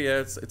 okay, yeah,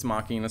 it's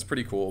mocking, that's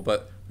pretty cool,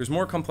 but there's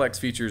more complex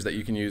features that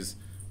you can use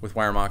with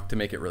WireMock to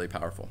make it really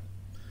powerful.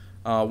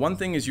 One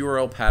thing is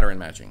URL pattern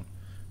matching.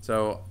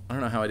 So I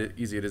don't know how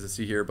easy it is to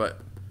see here,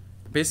 but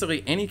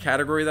basically any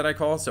category that I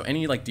call, so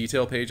any like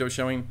detail page I was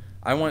showing,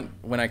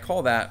 when I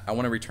call that, I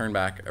want to return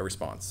back a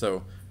response.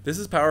 So this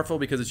is powerful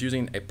because it's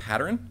using a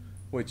pattern,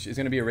 which is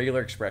going to be a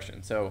regular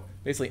expression. So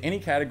basically any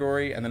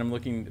category, and then I'm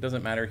looking, it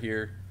doesn't matter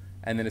here,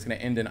 and then it's going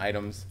to end in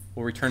items,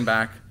 will return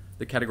back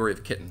the category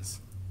of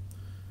kittens.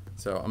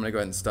 So I'm going to go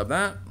ahead and stub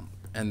that,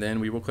 and then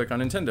we will click on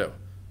Nintendo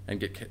and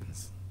get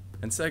kittens,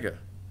 and Sega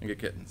and get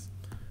kittens.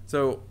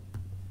 So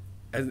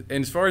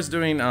as far as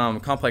doing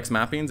complex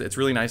mappings, it's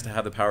really nice to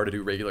have the power to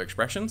do regular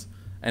expressions,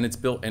 and it's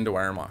built into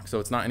WireMock. So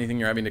it's not anything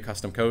you're having to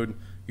custom code,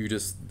 you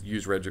just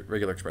use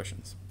regular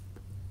expressions.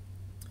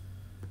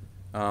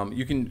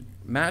 You can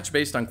match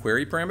based on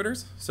query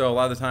parameters. So a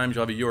lot of the times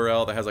you'll have a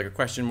URL that has like a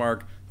question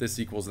mark, this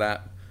equals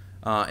that.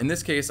 In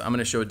this case, I'm going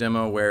to show a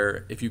demo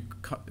where if you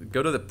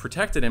go to the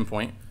protected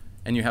endpoint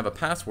and you have a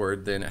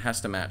password, then it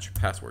has to match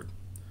password.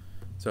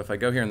 So if I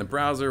go here in the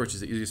browser, which is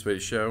the easiest way to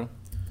show,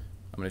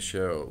 I'm going to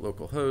show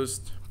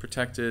localhost,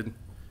 protected,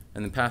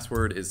 and then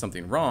password is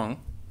something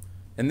wrong.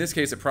 In this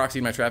case, it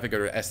proxied my traffic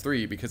over to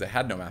S3 because it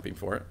had no mapping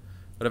for it.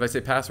 But if I say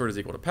password is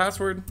equal to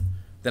password,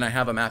 then I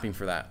have a mapping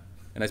for that.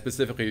 And I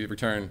specifically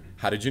return,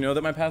 how did you know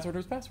that my password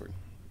was password?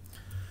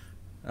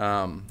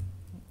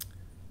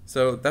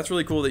 So that's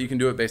really cool that you can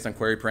do it based on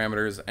query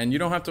parameters. And you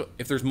don't have to,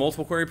 if there's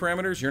multiple query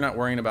parameters, you're not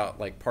worrying about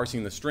like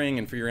parsing the string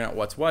and figuring out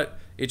what's what.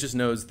 It just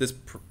knows this,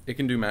 it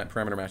can do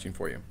parameter matching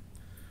for you.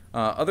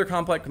 Other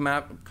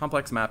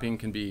complex mapping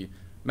can be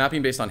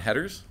mapping based on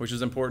headers, which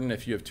is important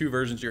if you have two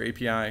versions of your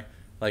API.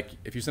 Like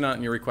if you send out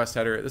in your request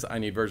header, I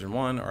need version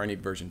 1 or I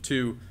need version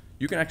 2,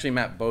 you can actually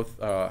map both,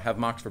 have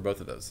mocks for both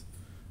of those.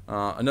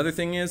 Another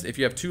thing is if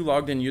you have two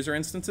logged in user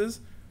instances,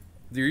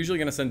 they're usually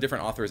going to send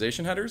different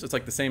authorization headers. It's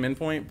like the same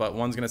endpoint, but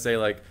one's going to say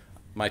like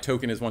my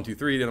token is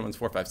 123, the other one's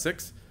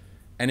 456.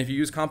 And if you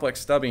use complex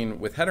stubbing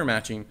with header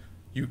matching,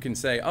 you can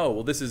say, oh,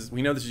 well,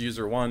 we know this is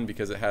user 1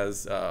 because it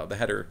has the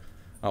header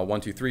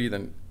 123.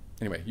 Then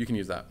anyway, you can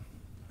use that.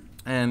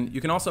 And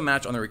you can also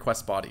match on the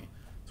request body.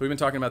 So we've been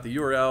talking about the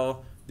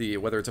URL,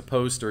 whether it's a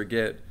post or a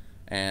GET,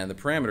 and the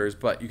parameters,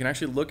 but you can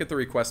actually look at the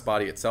request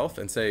body itself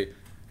and say,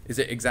 is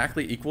it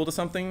exactly equal to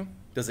something?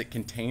 Does it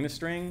contain a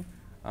string?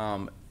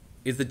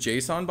 Is the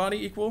JSON body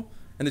equal?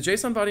 And the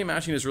JSON body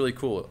matching is really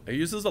cool. It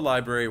uses a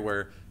library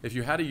where if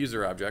you had a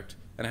user object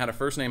and it had a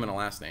first name and a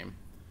last name,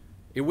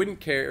 it wouldn't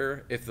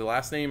care if the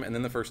last name and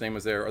then the first name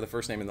was there or the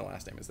first name and the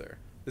last name is there.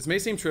 This may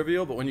seem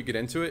trivial, but when you get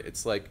into it,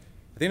 it's like,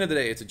 at the end of the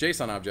day, it's a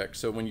JSON object.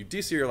 So when you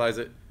deserialize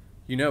it,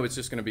 you know it's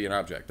just going to be an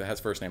object that has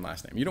first name,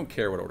 last name. You don't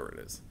care what order it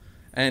is.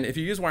 And if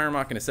you use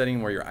WireMock in a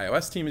setting where your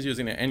iOS team is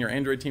using it and your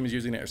Android team is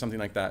using it or something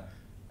like that,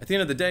 at the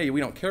end of the day,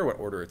 we don't care what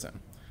order it's in.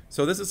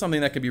 So this is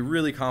something that could be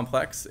really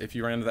complex if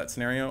you run into that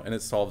scenario, and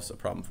it solves a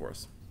problem for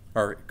us,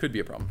 or it could be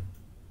a problem.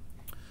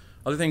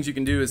 Other things you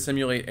can do is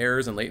simulate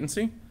errors and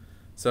latency.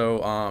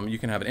 So you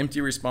can have an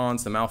empty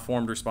response, a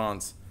malformed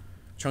response,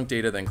 chunk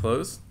data, then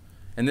close.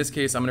 In this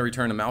case, I'm going to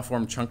return a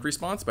malformed chunk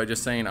response by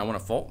just saying I want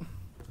a fault.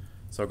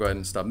 So I'll go ahead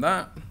and stub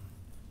that,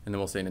 and then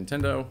we'll say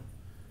Nintendo,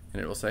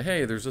 and it will say,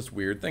 hey, there's this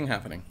weird thing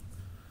happening.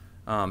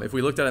 If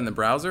we looked at it in the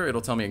browser,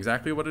 it'll tell me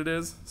exactly what it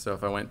is. So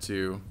if I went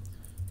to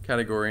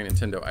category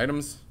Nintendo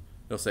items,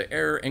 it'll say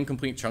error,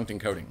 incomplete chunked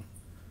encoding.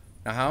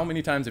 Now, how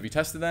many times have you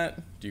tested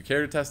that? Do you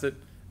care to test it?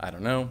 I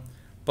don't know.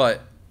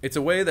 But it's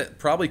a way that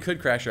probably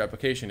could crash your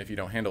application if you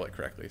don't handle it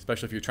correctly,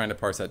 especially if you're trying to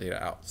parse that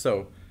data out.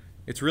 So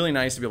it's really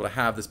nice to be able to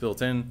have this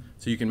built in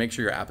so you can make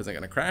sure your app isn't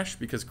going to crash,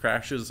 because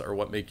crashes are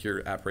what make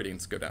your app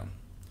ratings go down.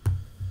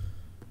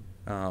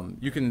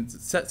 You can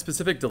set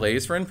specific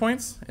delays for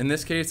endpoints. In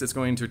this case, it's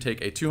going to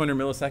take a 200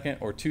 millisecond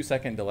or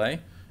 2-second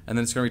delay, and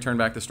then it's going to return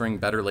back the string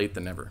better late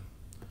than never.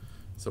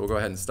 So we'll go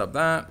ahead and stub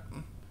that,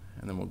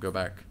 and then we'll go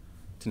back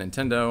to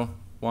Nintendo.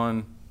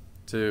 1,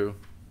 2,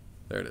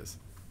 there it is.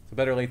 So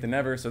better late than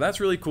never. So that's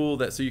really cool.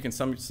 So you can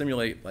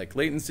simulate like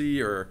latency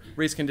or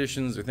race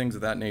conditions or things of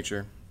that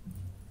nature.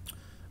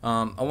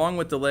 Along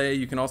with delay,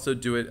 you can also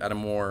do it at a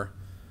more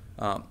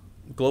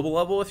global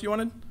level if you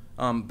wanted.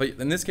 But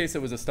in this case,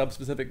 it was a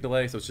stub-specific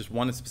delay, so it's just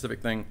one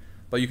specific thing.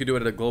 But you could do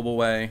it in a global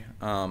way.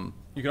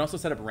 You can also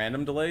set up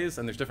random delays,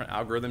 and there's different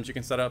algorithms you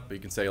can set up. But you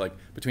can say like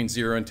between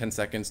 0 and 10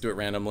 seconds, do it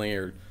randomly,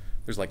 or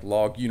there's like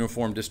log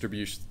uniform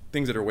distribution,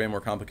 things that are way more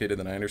complicated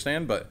than I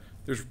understand, but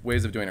there's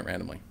ways of doing it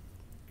randomly.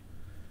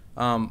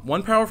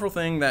 One powerful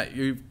thing that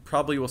you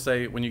probably will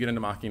say when you get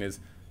into mocking is,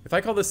 if I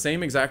call the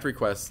same exact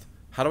request,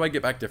 how do I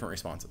get back different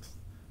responses?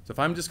 So if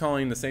I'm just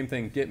calling the same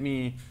thing, get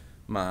me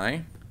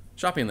my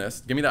shopping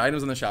list, give me the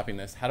items on the shopping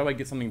list, how do I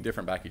get something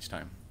different back each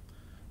time?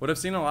 What I've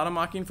seen in a lot of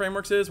mocking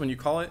frameworks is when you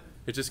call it,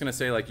 it's just going to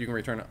say like you can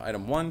return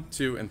item 1,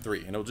 2, and 3,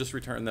 and it'll just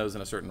return those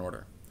in a certain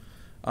order.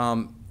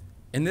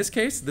 In this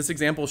case, this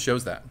example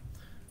shows that.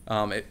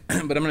 But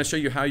I'm going to show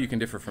you how you can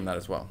differ from that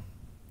as well.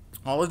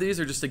 All of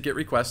these are just to get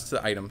requests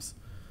to items.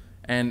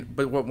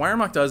 But what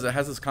WireMock does, it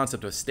has this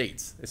concept of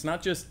states. It's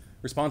not just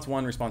response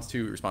 1, response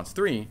 2, response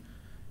 3.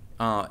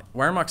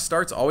 WireMock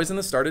starts always in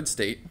the started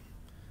state.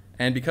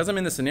 And because I'm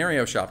in the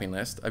scenario shopping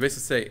list, I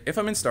basically say, if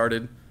I'm in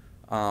started,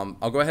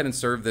 I'll go ahead and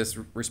serve this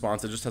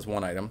response that just has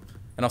 1 item.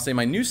 And I'll say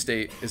my new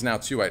state is now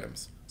 2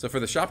 items. So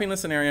for the shopping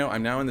list scenario,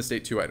 I'm now in the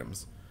state 2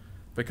 items.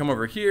 If I come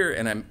over here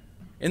and I'm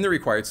in the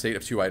required state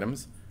of 2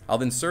 items, I'll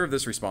then serve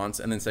this response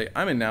and then say,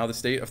 I'm in now the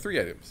state of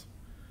 3 items.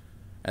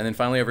 And then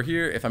finally over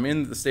here, if I'm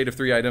in the state of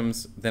 3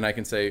 items, then I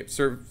can say,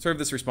 serve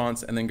this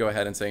response, and then go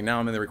ahead and say, now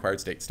I'm in the required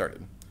state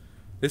started.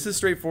 This is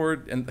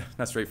straightforward, and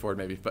not straightforward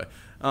maybe, but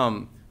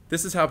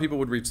this is how people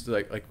would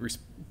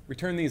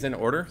return these in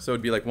order. So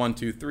it'd be like 1,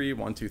 2, 3,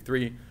 1, 2,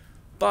 3.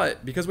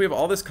 But because we have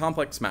all this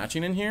complex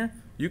matching in here,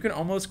 you can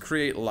almost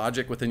create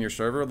logic within your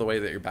server the way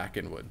that your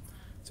backend would.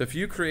 So if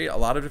you create a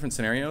lot of different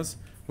scenarios,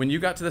 when you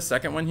got to the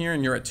second one here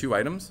and you're at 2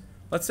 items,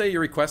 let's say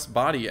your request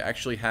body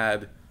actually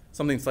had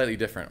something slightly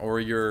different, or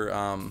your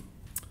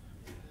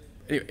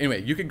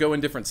anyway, you could go in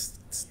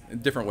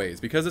different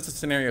ways. Because it's a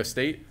scenario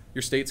state,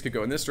 your states could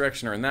go in this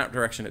direction or in that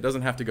direction. It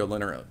doesn't have to go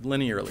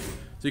linearly.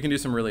 So you can do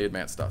some really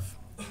advanced stuff.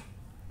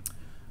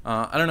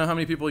 I don't know how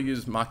many people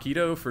use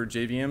Mockito for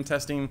JVM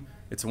testing.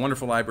 It's a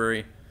wonderful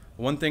library.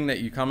 One thing that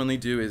you commonly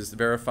do is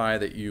verify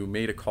that you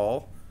made a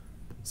call.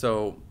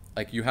 So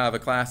like you have a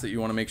class that you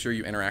want to make sure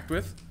you interact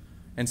with.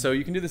 And so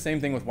you can do the same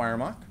thing with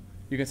WireMock.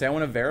 You can say, I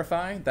want to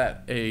verify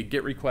that a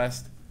GET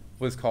request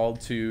was called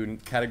to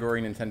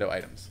category Nintendo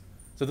items.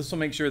 So this will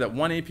make sure that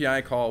one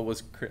API call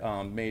was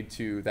made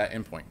to that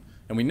endpoint.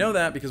 And we know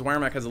that because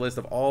WireMock has a list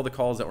of all the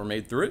calls that were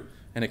made through it,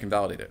 and it can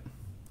validate it.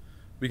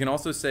 We can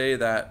also say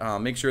that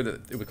make sure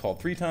that it was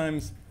called 3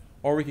 times,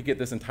 or we could get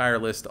this entire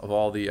list of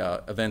all the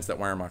events that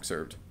WireMock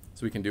served.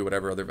 So we can do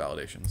whatever other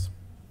validations.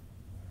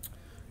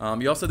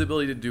 You also have the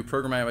ability to do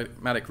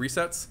programmatic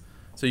resets.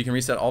 So you can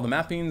reset all the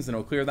mappings, and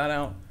it'll clear that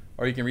out.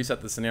 Or you can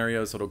reset the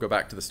scenarios, so it'll go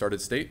back to the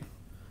started state.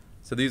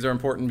 So these are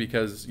important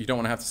because you don't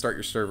want to have to start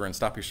your server and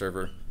stop your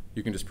server.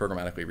 You can just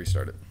programmatically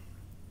restart it.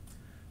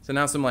 So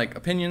now some like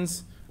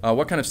opinions.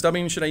 What kind of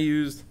stubbing should I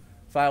use?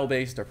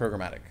 File-based or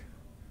programmatic?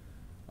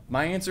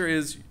 My answer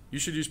is you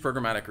should use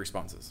programmatic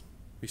responses.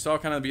 We saw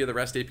kind of via the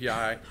REST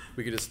API.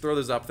 We could just throw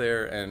those up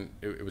there, and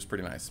it was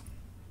pretty nice.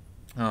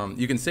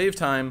 You can save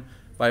time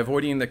by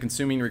avoiding the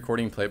consuming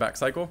recording playback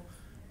cycle.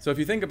 So if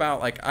you think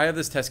about, like, I have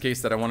this test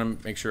case that I want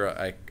to make sure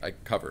I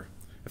cover.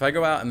 If I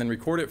go out and then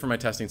record it for my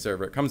testing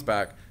server, it comes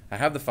back, I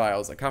have the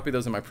files, I copy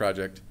those in my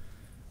project.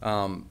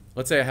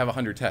 Let's say I have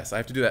 100 tests. I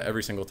have to do that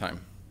every single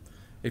time.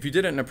 If you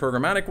did it in a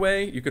programmatic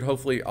way, you could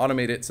hopefully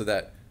automate it so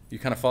that you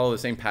kind of follow the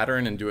same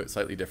pattern and do it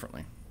slightly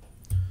differently.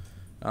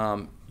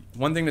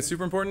 One thing that's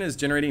super important is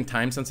generating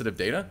time-sensitive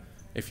data.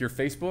 If you're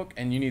Facebook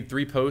and you need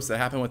 3 posts that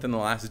happen within the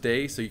last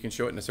day so you can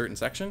show it in a certain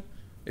section,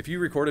 if you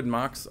recorded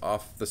mocks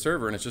off the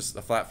server and it's just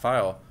a flat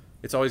file,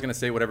 it's always going to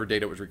say whatever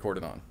data it was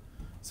recorded on.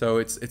 So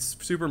it's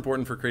super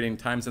important for creating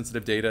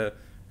time-sensitive data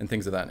and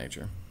things of that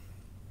nature.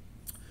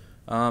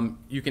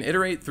 You can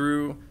iterate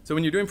through, so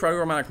when you're doing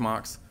programmatic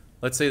mocks,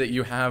 let's say that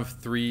you have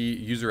 3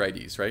 user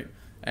IDs, right?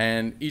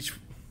 And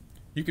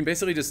you can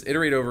basically just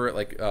iterate over it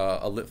like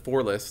a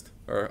for list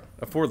or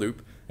a for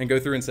loop and go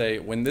through and say,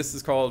 when this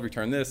is called,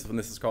 return this, when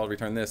this is called,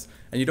 return this.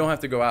 And you don't have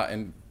to go out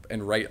and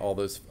write all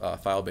those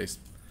file-based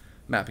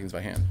mappings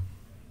by hand.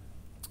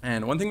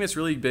 And one thing that's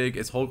really big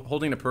is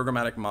holding a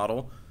programmatic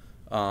model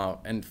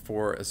and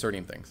for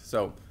asserting things.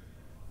 So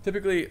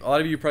typically, a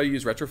lot of you probably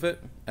use retrofit,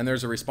 and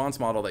there's a response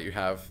model that you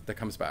have that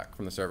comes back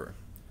from the server.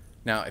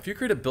 Now, if you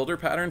create a builder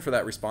pattern for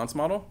that response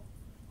model,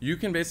 you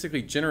can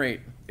basically generate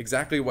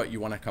exactly what you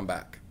want to come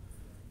back.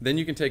 Then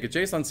you can take a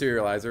JSON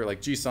serializer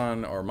like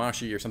JSON or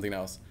Mashi or something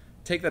else,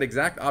 take that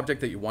exact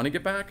object that you want to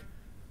get back,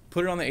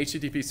 put it on the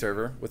HTTP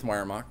server with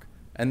WireMock,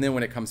 and then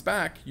when it comes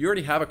back, you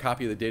already have a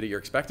copy of the data you're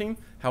expecting.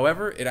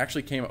 However, it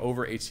actually came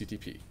over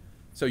HTTP.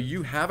 So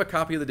you have a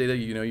copy of the data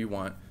you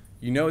want.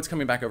 You know it's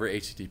coming back over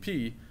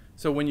HTTP.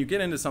 So when you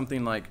get into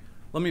something like,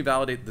 let me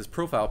validate this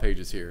profile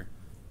pages here,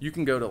 you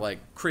can go to like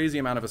crazy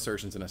amount of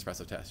assertions in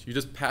Espresso Test. You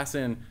just pass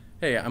in,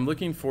 hey, I'm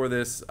looking for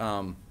this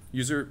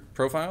user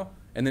profile,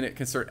 and then it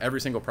can assert every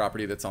single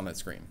property that's on that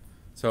screen.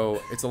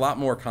 So it's a lot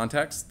more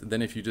context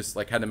than if you just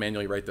like had to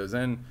manually write those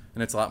in,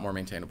 and it's a lot more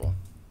maintainable.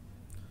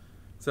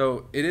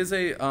 So it is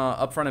a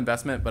upfront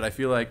investment, but I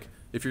feel like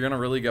if you're going to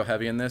really go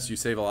heavy in this, you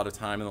save a lot of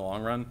time in the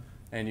long run,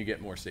 and you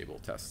get more stable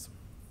tests.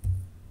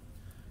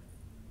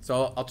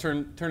 So I'll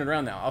turn it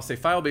around now. I'll say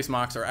file-based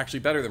mocks are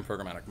actually better than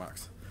programmatic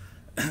mocks.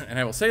 And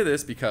I will say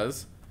this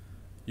because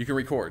you can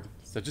record.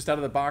 So just out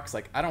of the box,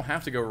 like I don't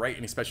have to go write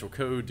any special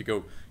code to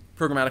go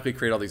programmatically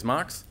create all these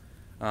mocks.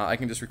 I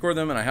can just record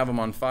them, and I have them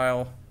on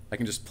file. I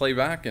can just play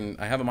back, and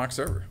I have a mock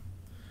server.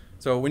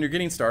 So when you're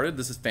getting started,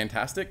 this is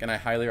fantastic, and I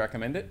highly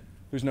recommend it.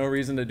 There's no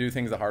reason to do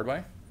things the hard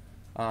way.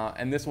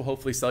 And this will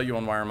hopefully sell you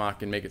on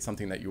WireMock and make it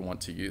something that you want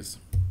to use.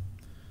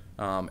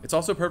 It's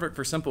also perfect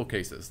for simple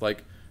cases,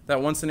 like that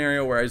one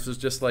scenario where I was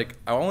just like,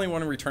 I only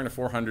want to return a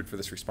 400 for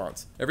this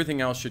response. Everything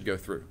else should go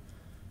through.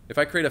 If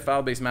I create a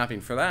file-based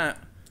mapping for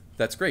that,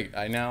 that's great.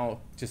 I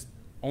now just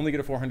only get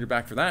a 400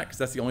 back for that because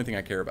that's the only thing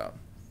I care about.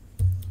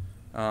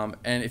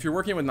 And if you're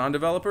working with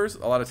non-developers,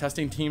 a lot of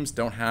testing teams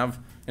don't have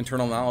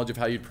internal knowledge of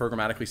how you'd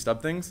programmatically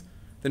stub things,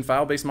 then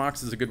file-based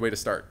mocks is a good way to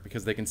start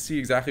because they can see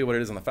exactly what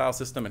it is on the file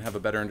system and have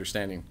a better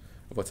understanding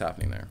of what's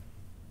happening there.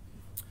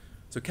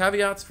 So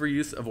caveats for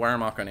use of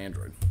WireMock on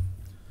Android.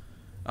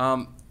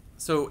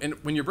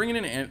 When you're bringing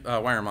in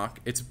WireMock,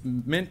 it's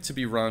meant to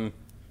be run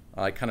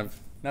kind of,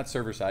 not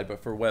server-side,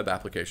 but for web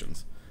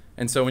applications.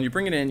 And so when you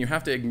bring it in, you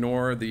have to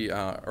ignore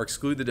or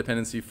exclude the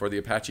dependency for the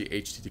Apache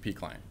HTTP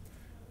client.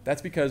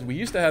 That's because we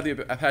used to have the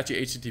Apache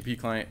HTTP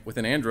client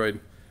within Android,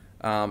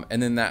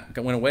 and then that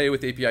went away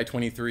with API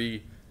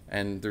 23,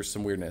 and there's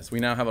some weirdness. We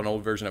now have an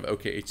old version of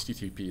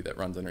OKHTTP that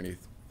runs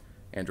underneath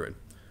Android.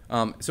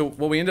 So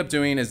what we end up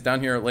doing is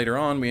down here later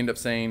on, we end up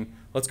saying,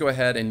 let's go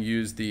ahead and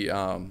use the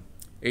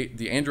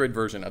Android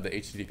version of the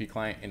HTTP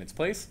client in its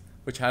place,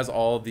 which has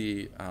all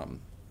the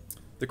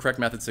correct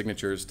method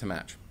signatures to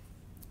match.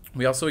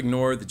 We also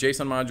ignore the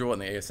JSON module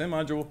and the ASM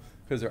module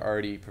because they're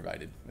already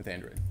provided with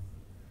Android.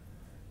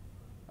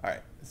 All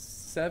right,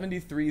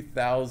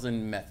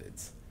 73,000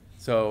 methods.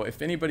 So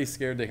if anybody's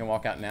scared, they can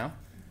walk out now.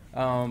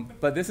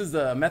 But this is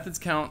the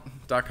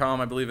methodscount.com,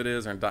 I believe it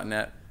is, or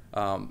 .net.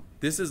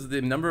 This is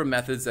the number of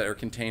methods that are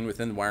contained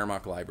within the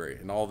WireMock library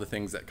and all the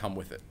things that come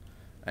with it.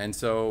 And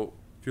so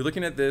if you're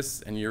looking at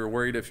this and you're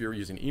worried if you're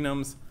using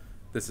enums,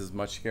 this is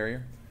much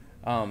scarier.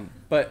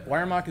 But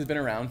WireMock has been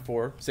around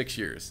for 6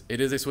 years.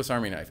 It is a Swiss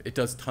Army knife. It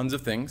does tons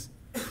of things.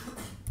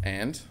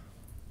 And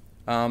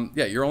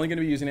yeah, you're only going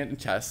to be using it in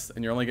tests,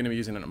 and you're only going to be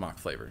using it in mock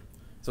flavor.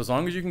 So as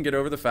long as you can get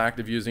over the fact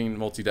of using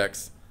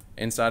multi-dex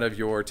inside of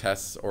your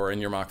tests or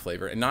in your mock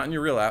flavor and not in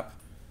your real app,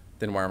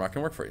 then WireMock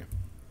can work for you.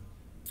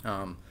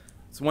 So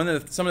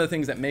some of the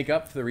things that make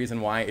up the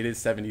reason why it is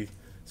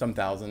 70-some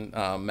thousand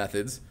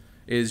methods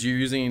is you're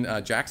using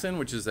Jackson,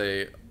 which is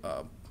a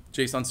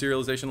JSON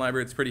serialization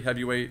library. It's pretty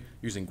heavyweight.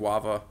 You're using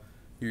Guava.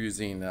 You're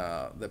using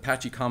the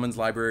Apache Commons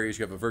libraries.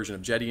 You have a version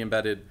of Jetty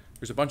embedded.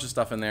 There's a bunch of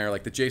stuff in there,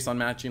 like the JSON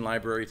matching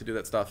library to do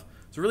that stuff.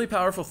 So really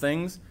powerful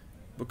things,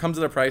 but comes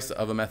at a price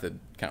of a method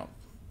count.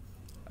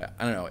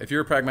 I don't know. If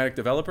you're a pragmatic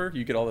developer,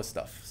 you get all this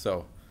stuff.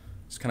 So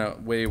just kind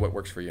of weigh what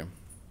works for you.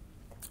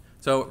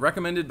 So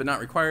recommended but not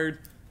required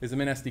is a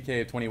min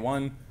SDK of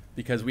 21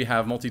 because we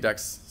have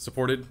multi-dex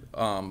supported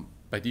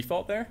by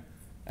default there.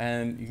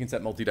 And you can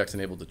set multi-dex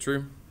enabled to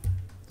true.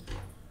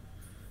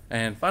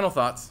 And final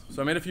thoughts.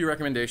 So I made a few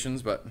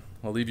recommendations, but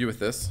I'll leave you with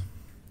this.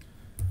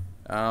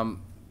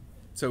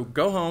 So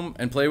go home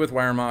and play with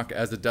WireMock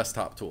as a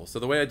desktop tool. So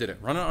the way I did it,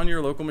 run it on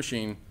your local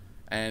machine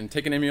and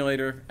take an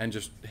emulator and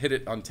just hit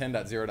it on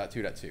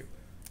 10.0.2.2.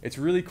 It's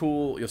really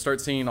cool. You'll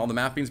start seeing all the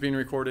mappings being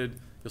recorded.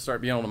 You'll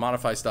start being able to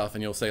modify stuff,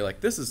 and you'll say,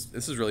 like, this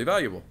is really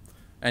valuable.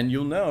 And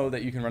you'll know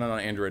that you can run it on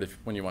Android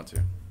when you want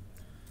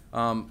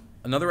to.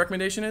 Another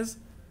recommendation is,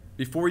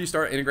 before you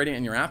start integrating it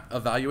in your app,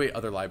 evaluate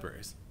other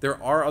libraries.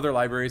 There are other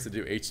libraries that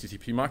do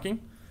HTTP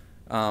mocking,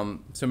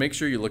 so make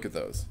sure you look at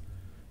those.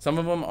 Some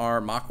of them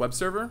are mock web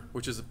server,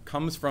 which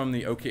comes from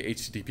the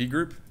OKHTTP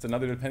group. It's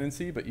another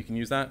dependency, but you can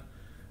use that.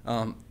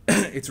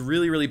 It's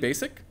really, really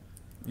basic.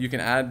 You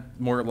can add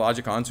more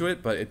logic onto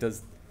it, but it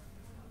does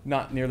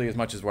not nearly as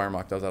much as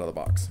WireMock does out of the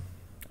box.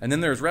 And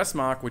then there's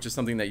RESTmock, which is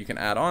something that you can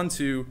add on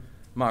to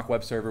mock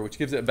web server, which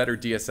gives it a better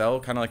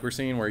DSL, kind of like we're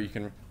seeing, where you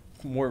can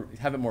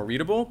have it more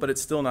readable, but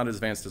it's still not as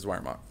advanced as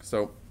WireMock.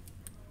 So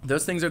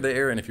those things are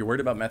there, and if you're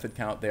worried about method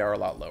count, they are a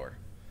lot lower.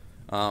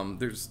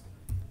 There's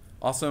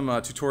awesome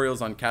tutorials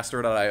on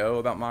castor.io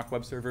about mock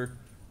web server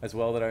as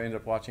well that I ended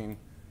up watching.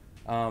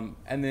 And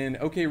then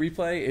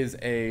OKReplay is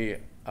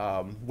a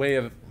way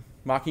of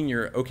mocking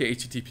your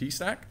OKHTTP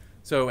stack.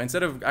 So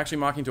instead of actually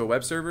mocking to a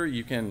web server,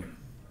 you can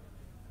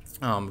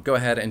go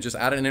ahead and just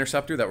add an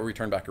interceptor that will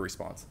return back a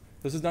response.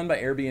 This is done by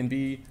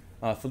Airbnb.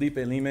 Felipe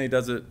Lime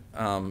does it,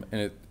 and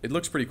it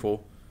looks pretty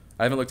cool.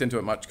 I haven't looked into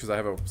it much because I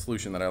have a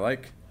solution that I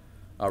like.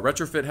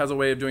 Retrofit has a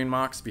way of doing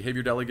mocks.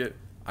 Behavior Delegate.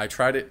 I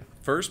tried it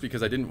first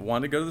because I didn't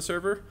want to go to the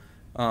server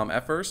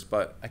at first,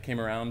 but I came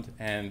around,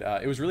 and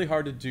it was really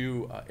hard to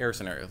do error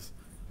scenarios,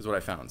 is what I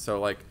found. So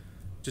like,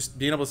 just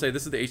being able to say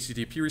this is the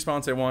HTTP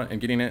response I want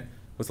and getting it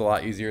was a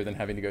lot easier than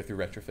having to go through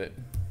Retrofit.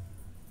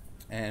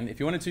 And if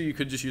you wanted to, you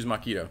could just use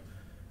Mockito,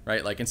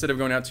 right? Like instead of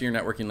going out to your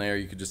networking layer,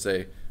 you could just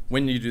say,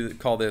 when you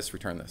call this,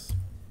 return this.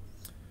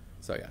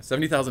 So yeah,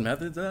 70,000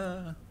 methods,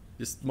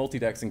 just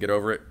multi-dex and get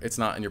over it. It's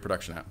not in your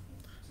production app.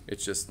 It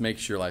just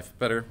makes your life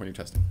better when you're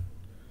testing.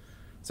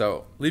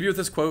 So leave you with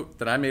this quote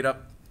that I made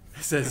up.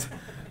 It says,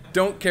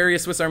 don't carry a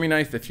Swiss Army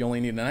knife if you only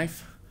need a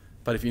knife.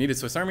 But if you need a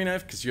Swiss Army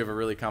knife because you have a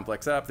really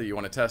complex app that you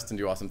want to test and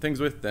do awesome things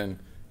with, then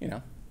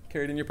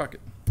carry it in your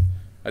pocket.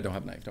 I don't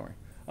have a knife, don't worry.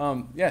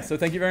 Yeah, so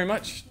thank you very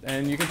much.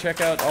 And you can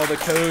check out all the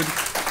code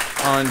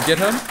on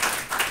GitHub.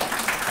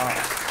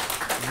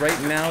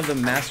 Right now, the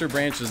master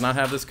branch does not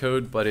have this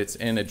code, but it's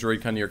in a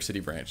droidcon New York City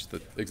branch.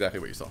 That's exactly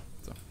what you saw.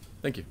 So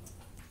thank you.